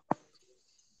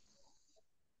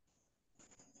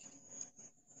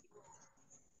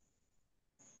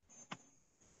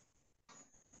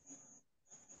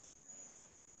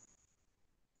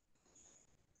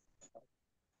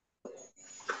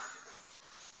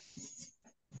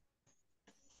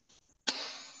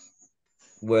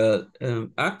 Well,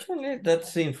 actually,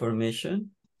 that's the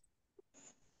information.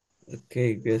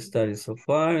 Okay, good study so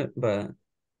far, but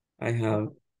I have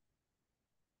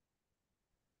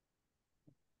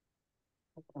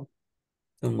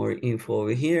some more info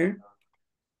over here.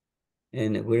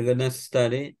 And we're gonna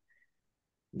study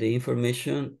the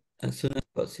information as soon as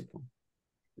possible.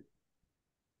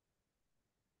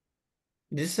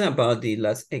 This is about the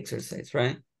last exercise,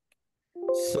 right?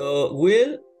 So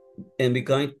we'll be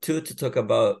going to talk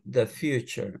about the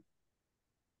future.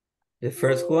 The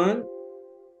first one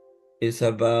is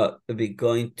about be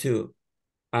going to.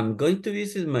 I'm going to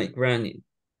visit my granny.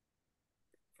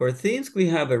 For things we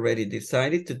have already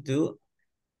decided to do,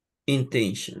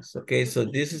 intentions. Okay, so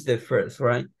this is the first,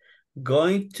 right?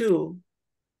 Going to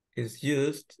is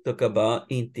used to talk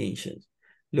about intentions.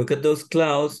 Look at those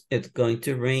clouds, it's going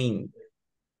to rain.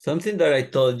 Something that I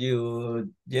told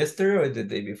you yesterday or the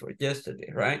day before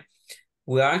yesterday, right?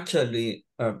 We actually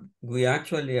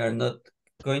are not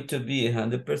going to be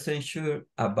 100% sure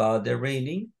about the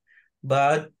raining,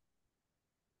 but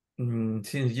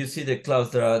since you see the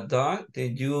clouds that are dark,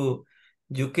 then you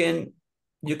can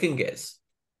guess.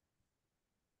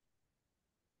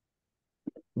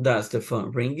 That's the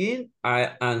phone ringing.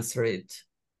 I answer it.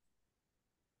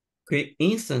 Quick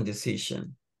instant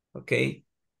decision. Okay.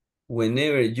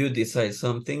 Whenever you decide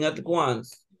something at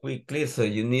once, quickly, so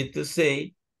you need to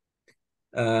say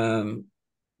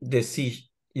decision.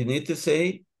 You need to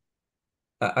say,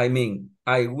 I mean,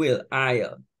 I will,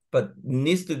 I'll, but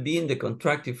needs to be in the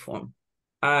contractive form.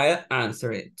 I'll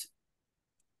answer it.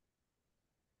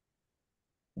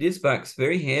 This bag's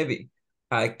very heavy.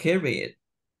 I carry it.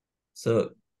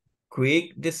 So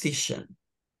quick decision.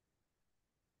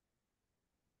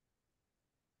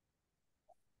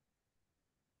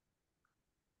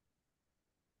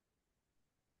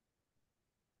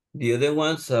 The other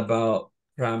one's about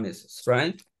promises,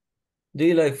 right? Do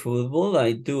you like football?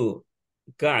 I do.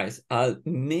 Guys, I'll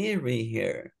marry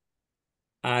her.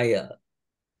 I'll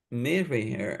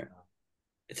marry her.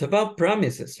 It's about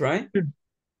promises, right?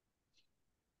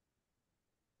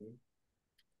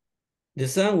 The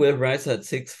sun will rise at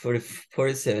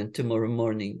 6:47 tomorrow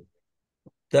morning.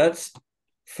 That's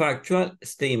factual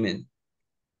statement.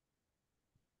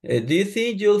 Do you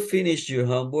think you'll finish your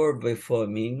homework before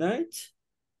midnight?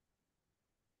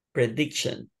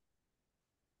 Prediction.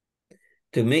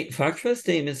 To make factual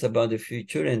statements about the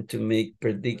future and to make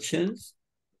predictions,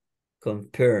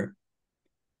 compare.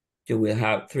 You will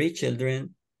have 3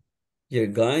 children. You're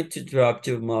going to drop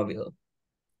your mobile.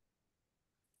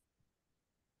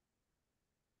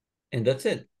 And that's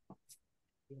it.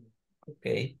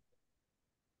 Okay.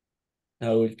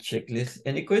 Now we'll checklist.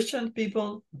 Any questions,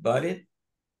 people, about it?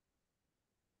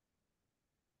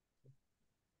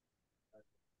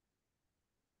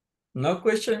 No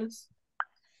questions?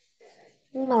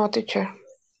 No, teacher.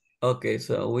 Okay,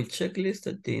 so we'll checklist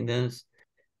attendance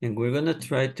and we're gonna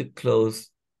try to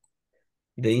close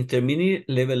the intermediate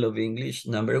level of English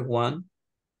number 1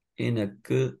 in a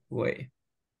good way.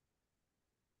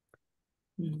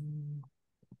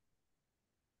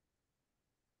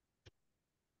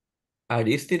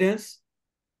 Aristides,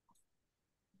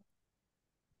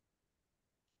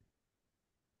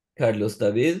 Carlos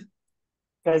David.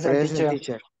 Present,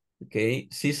 teacher. Okay,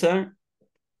 Cesar.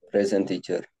 Present,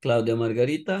 teacher. Claudia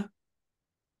Margarita.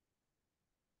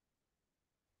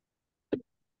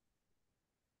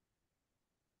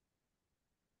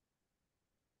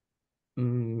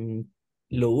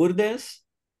 Lourdes.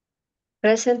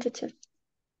 Present, teacher.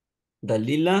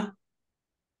 Dalila.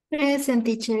 Present,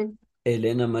 teacher.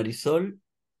 Elena Marisol.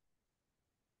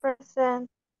 Present.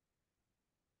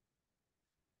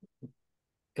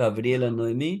 Gabriela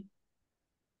Noemí.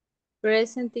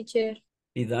 Present, teacher.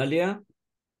 Idalia.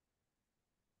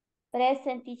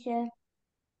 Present, teacher.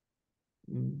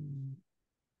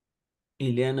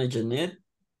 Ileana Janet.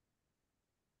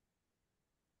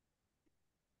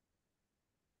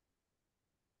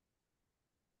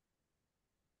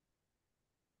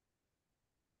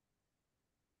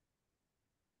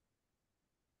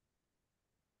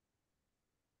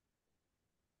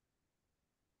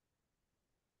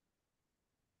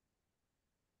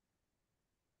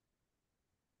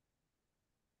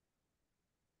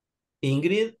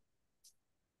 Ingrid.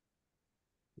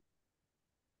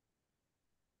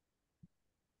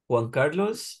 Juan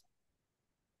Carlos.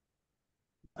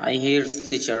 I hear,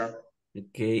 teacher.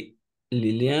 Okay.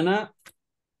 Liliana.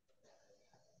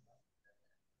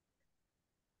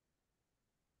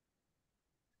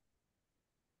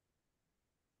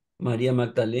 María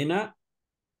Magdalena.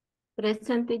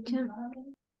 Present, teacher.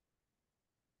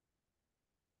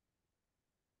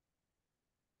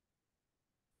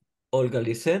 Olga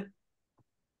Lisset.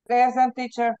 Present,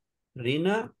 teacher.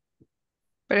 Rina.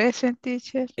 Present,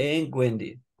 teacher. And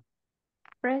Wendy.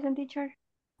 Present, teacher.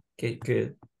 Okay,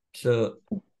 good. So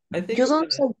I think You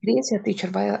don't say Crisia, teacher,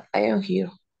 but I am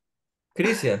here.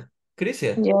 Crisia.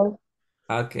 Crisia. Yeah.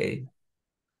 Okay.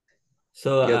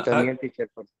 So Yo también, teacher,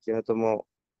 porque yo tomo,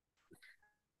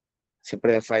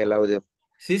 siempre me falla el audio.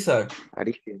 Cesar.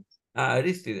 Aristides.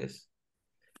 Aristides.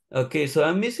 Okay, so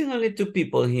I'm missing only 2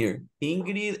 people here.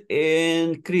 Ingrid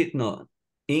and no.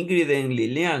 Ingrid and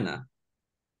Liliana.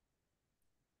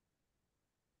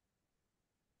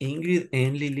 Ingrid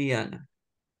and Liliana.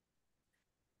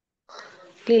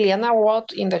 Liliana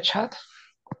wrote in the chat.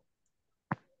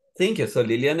 Thank you. So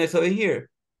Liliana is over here.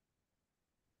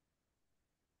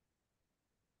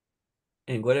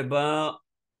 And what about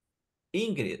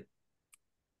Ingrid?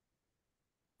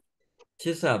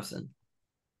 She's absent.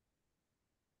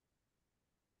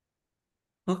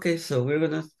 Okay, so we're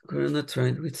gonna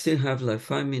try. We still have like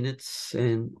 5 minutes,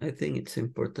 and I think it's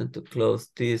important to close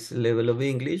this level of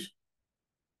English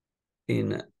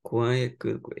in a quite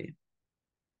good way.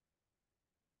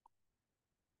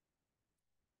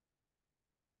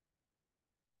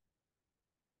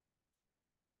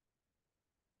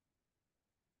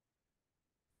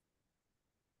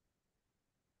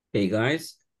 Hey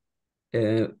guys,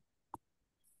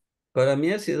 para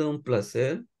mí ha sido un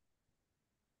placer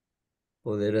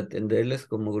poder atenderles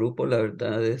como grupo. La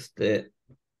verdad,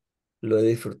 lo he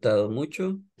disfrutado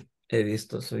mucho. He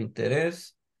visto su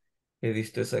interés. He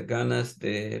visto esas ganas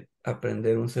de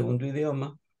aprender un segundo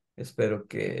idioma. Espero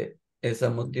que esa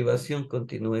motivación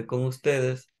continúe con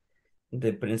ustedes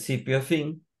de principio a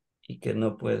fin y que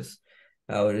no, pues,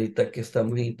 ahorita que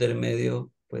estamos en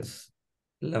intermedio, pues,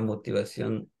 la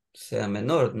motivación sea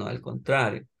menor, no, al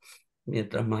contrario.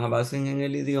 Mientras más avancen en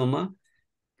el idioma,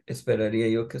 esperaría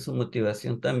yo que su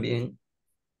motivación también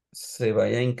se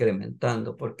vaya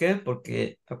incrementando. ¿Por qué?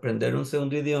 Porque aprender un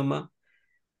segundo idioma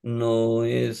no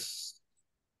es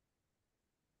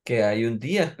que hay un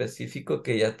día específico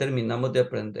que ya terminamos de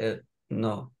aprender.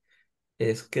 No,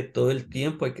 es que todo el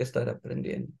tiempo hay que estar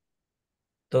aprendiendo.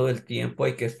 Todo el tiempo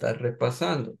hay que estar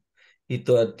repasando. Y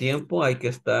todo el tiempo hay que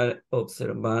estar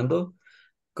observando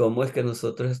cómo es que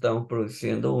nosotros estamos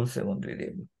produciendo un segundo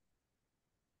idioma.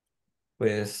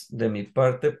 Pues de mi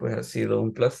parte, pues ha sido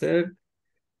un placer.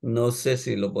 No sé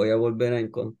si lo voy a volver a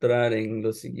encontrar en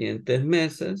los siguientes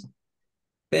meses,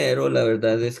 pero la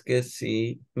verdad es que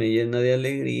sí me llena de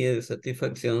alegría y de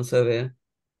satisfacción saber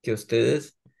que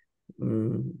ustedes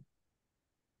mm,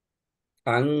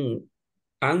 han,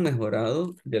 han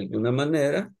mejorado de alguna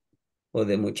manera o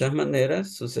de muchas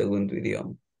maneras su segundo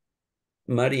idioma.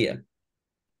 María.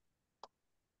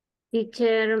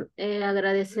 Teacher,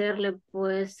 agradecerle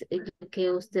pues que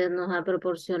usted nos ha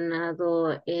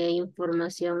proporcionado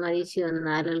información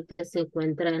adicional al que se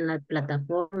encuentra en la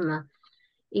plataforma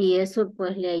y eso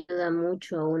pues le ayuda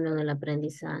mucho a uno en el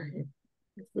aprendizaje.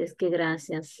 Así es que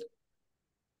gracias.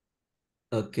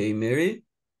 Ok, Mary.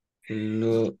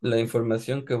 La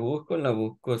información que busco, la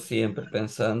busco siempre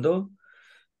pensando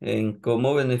en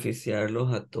cómo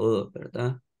beneficiarlos a todos,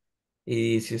 ¿verdad?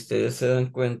 Y si ustedes se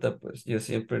dan cuenta, pues yo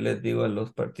siempre les digo a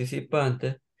los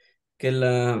participantes que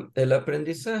el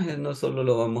aprendizaje no solo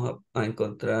lo vamos a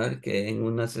encontrar que en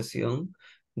una sesión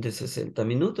de 60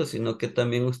 minutos, sino que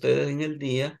también ustedes en el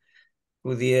día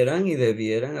pudieran y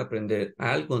debieran aprender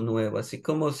algo nuevo, así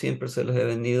como siempre se los he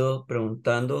venido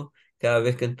preguntando cada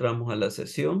vez que entramos a la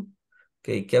sesión.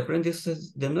 Okay, ¿qué aprendiste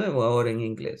de nuevo ahora en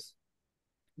inglés?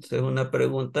 Esa es una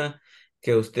pregunta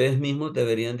que ustedes mismos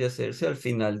deberían de hacerse al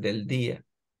final del día,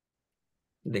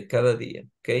 de cada día,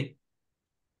 ¿ok?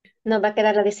 Nos va a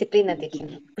quedar la disciplina,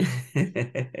 teacher.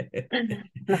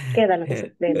 Nos queda la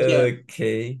disciplina.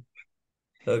 Okay,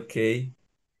 okay.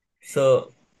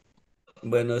 So,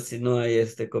 bueno, si no hay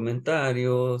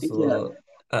comentarios o...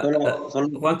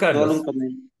 Juan Carlos.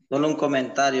 Solo un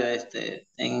comentario,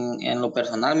 en lo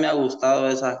personal me ha gustado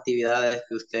esas actividades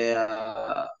que usted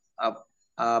ha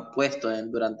puesto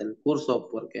durante el curso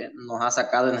porque nos ha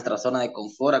sacado de nuestra zona de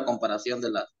confort a comparación de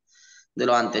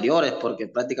los anteriores, porque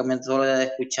prácticamente solo era de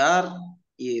escuchar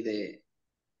y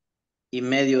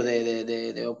medio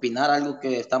de opinar algo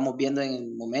que estamos viendo en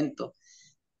el momento.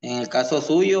 En el caso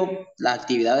suyo, las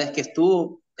actividades que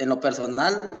estuvo, en lo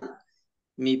personal,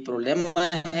 mi problema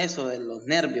es eso de los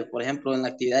nervios. Por ejemplo, en la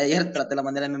actividad de ayer traté la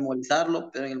manera de memorizarlo,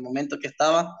 pero en el momento que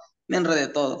estaba me enredé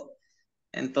todo.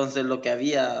 Entonces, lo que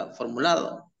había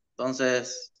formulado.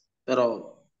 Entonces,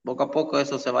 pero poco a poco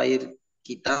eso se va a ir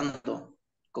quitando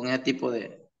con ese tipo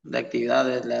de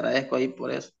actividades. Le agradezco ahí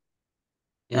por eso.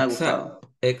 Me ha gustado.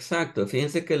 Exacto.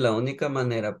 Fíjense que la única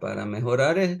manera para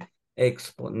mejorar es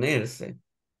exponerse.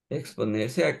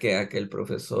 Exponerse a que el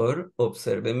profesor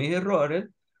observe mis errores,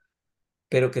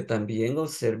 pero que también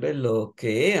observe lo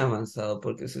que he avanzado,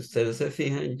 porque si ustedes se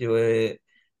fijan,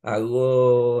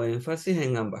 hago énfasis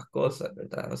en ambas cosas,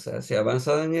 ¿verdad? O sea, se ha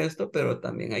avanzado en esto, pero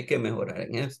también hay que mejorar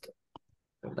en esto,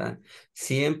 ¿verdad?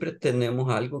 Siempre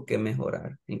tenemos algo que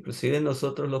mejorar, inclusive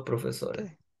nosotros los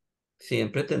profesores,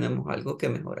 siempre tenemos algo que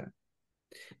mejorar.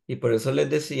 Y por eso les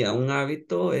decía, un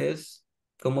hábito es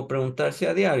como preguntarse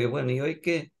a diario, bueno, ¿y hoy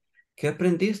qué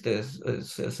aprendiste?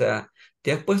 O sea,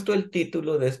 te has puesto el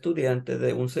título de estudiante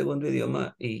de un segundo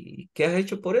idioma y ¿qué has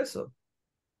hecho por eso?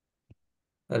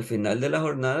 Al final de la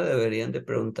jornada deberían de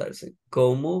preguntarse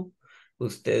cómo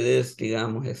ustedes,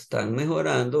 digamos, están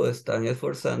mejorando, están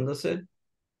esforzándose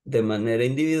de manera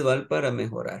individual para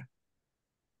mejorar.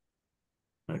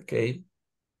 ¿Ok?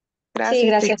 Sí, Gracias,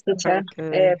 gracias, teacher.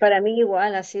 teacher. Para mí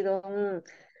igual ha sido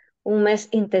un mes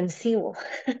intensivo.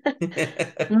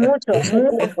 Mucho,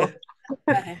 mucho.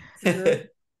 Ajá. Ujú.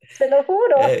 Se lo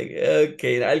juro. Ok,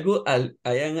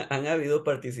 han habido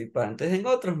participantes en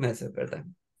otros meses, ¿verdad?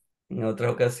 En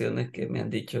otras ocasiones que me han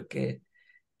dicho que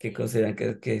consideran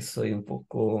que soy un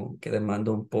poco, que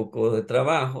demando un poco de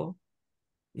trabajo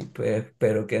y pues,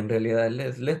 pero que en realidad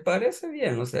les parece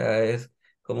bien, o sea, es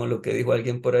como lo que dijo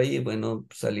alguien por ahí, bueno,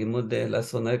 salimos de la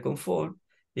zona de confort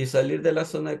y salir de la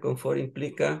zona de confort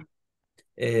implica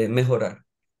mejorar.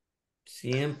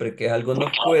 Siempre que algo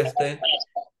nos cueste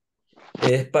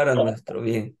es para nuestro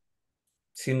bien.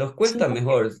 Si nos Sí, cuesta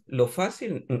mejor, lo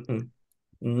fácil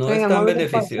no en es el tan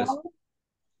beneficioso.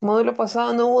 módulo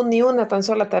pasado no hubo ni una tan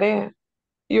sola tarea.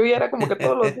 Y yo ya era como que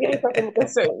todos los días estaba como que, Ah,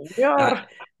 señor.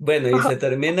 bueno, y se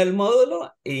termina el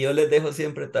módulo y yo les dejo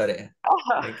siempre tarea.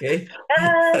 Ajá. ¿Ok?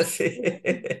 Ah, Así.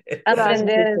 Gracias,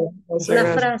 aprender teacher. Muchas una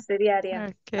gracias. frase diaria,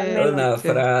 al Okay, menos. Una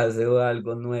teacher. frase o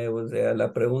algo nuevo. O sea,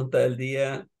 la pregunta del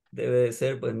día debe de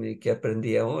ser, pues, ¿qué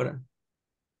aprendí ahora?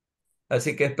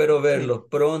 Así que espero verlos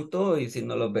pronto y si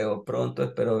no los veo pronto,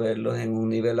 espero verlos en un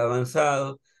nivel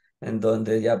avanzado, en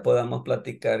donde ya podamos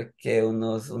platicar que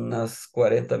unos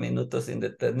 40 minutos sin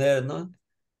detenernos,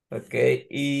 ¿ok?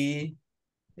 Y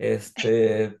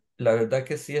la verdad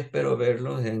que sí espero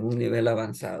verlos en un nivel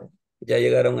avanzado. Ya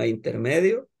llegaron a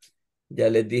intermedio, ya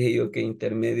les dije yo que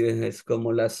intermedio es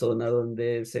como la zona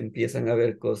donde se empiezan a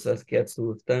ver cosas que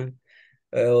asustan,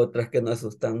 otras que no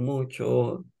asustan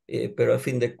mucho, pero a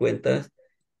fin de cuentas,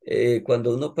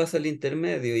 cuando uno pasa el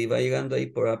intermedio y va llegando ahí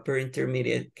por upper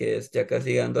intermediate, que es ya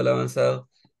casi llegando al avanzado,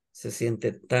 se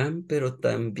siente tan, pero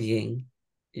tan bien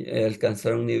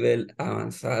alcanzar un nivel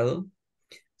avanzado.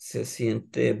 Se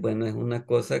siente, bueno, es una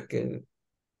cosa que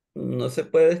no se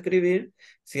puede describir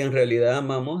si en realidad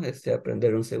amamos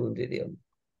aprender un segundo idioma.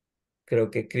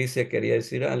 Creo que Crisia quería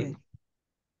decir algo.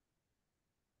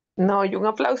 No, yo un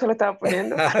aplauso le estaba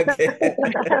poniendo. Ok.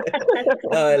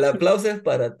 No, el aplauso es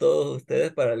para todos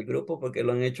ustedes, para el grupo, porque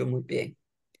lo han hecho muy bien.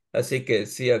 Así que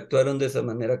si actuaron de esa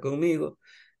manera conmigo,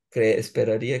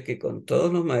 esperaría que con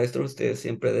todos los maestros ustedes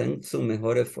siempre den su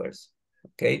mejor esfuerzo.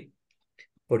 ¿Ok?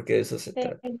 Porque de eso se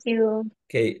trata. Thank you.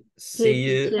 Okay, Sí, see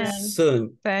you teacher.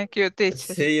 soon. Thank you,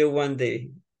 teacher. See you one day.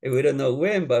 We don't know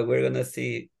when, but we're gonna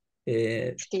see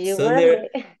See you one sooner,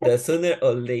 day. the sooner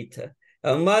or later.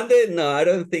 On Monday? No, I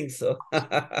don't think so.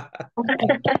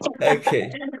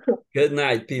 Okay. Good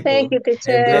night, Thank people, you, and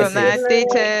teacher. Good Good night, blessings. night.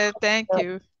 teacher. Thank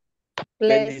you.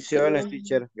 Bless Bendiciones, you.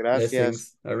 teacher. Gracias.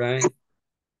 Blessings. All right.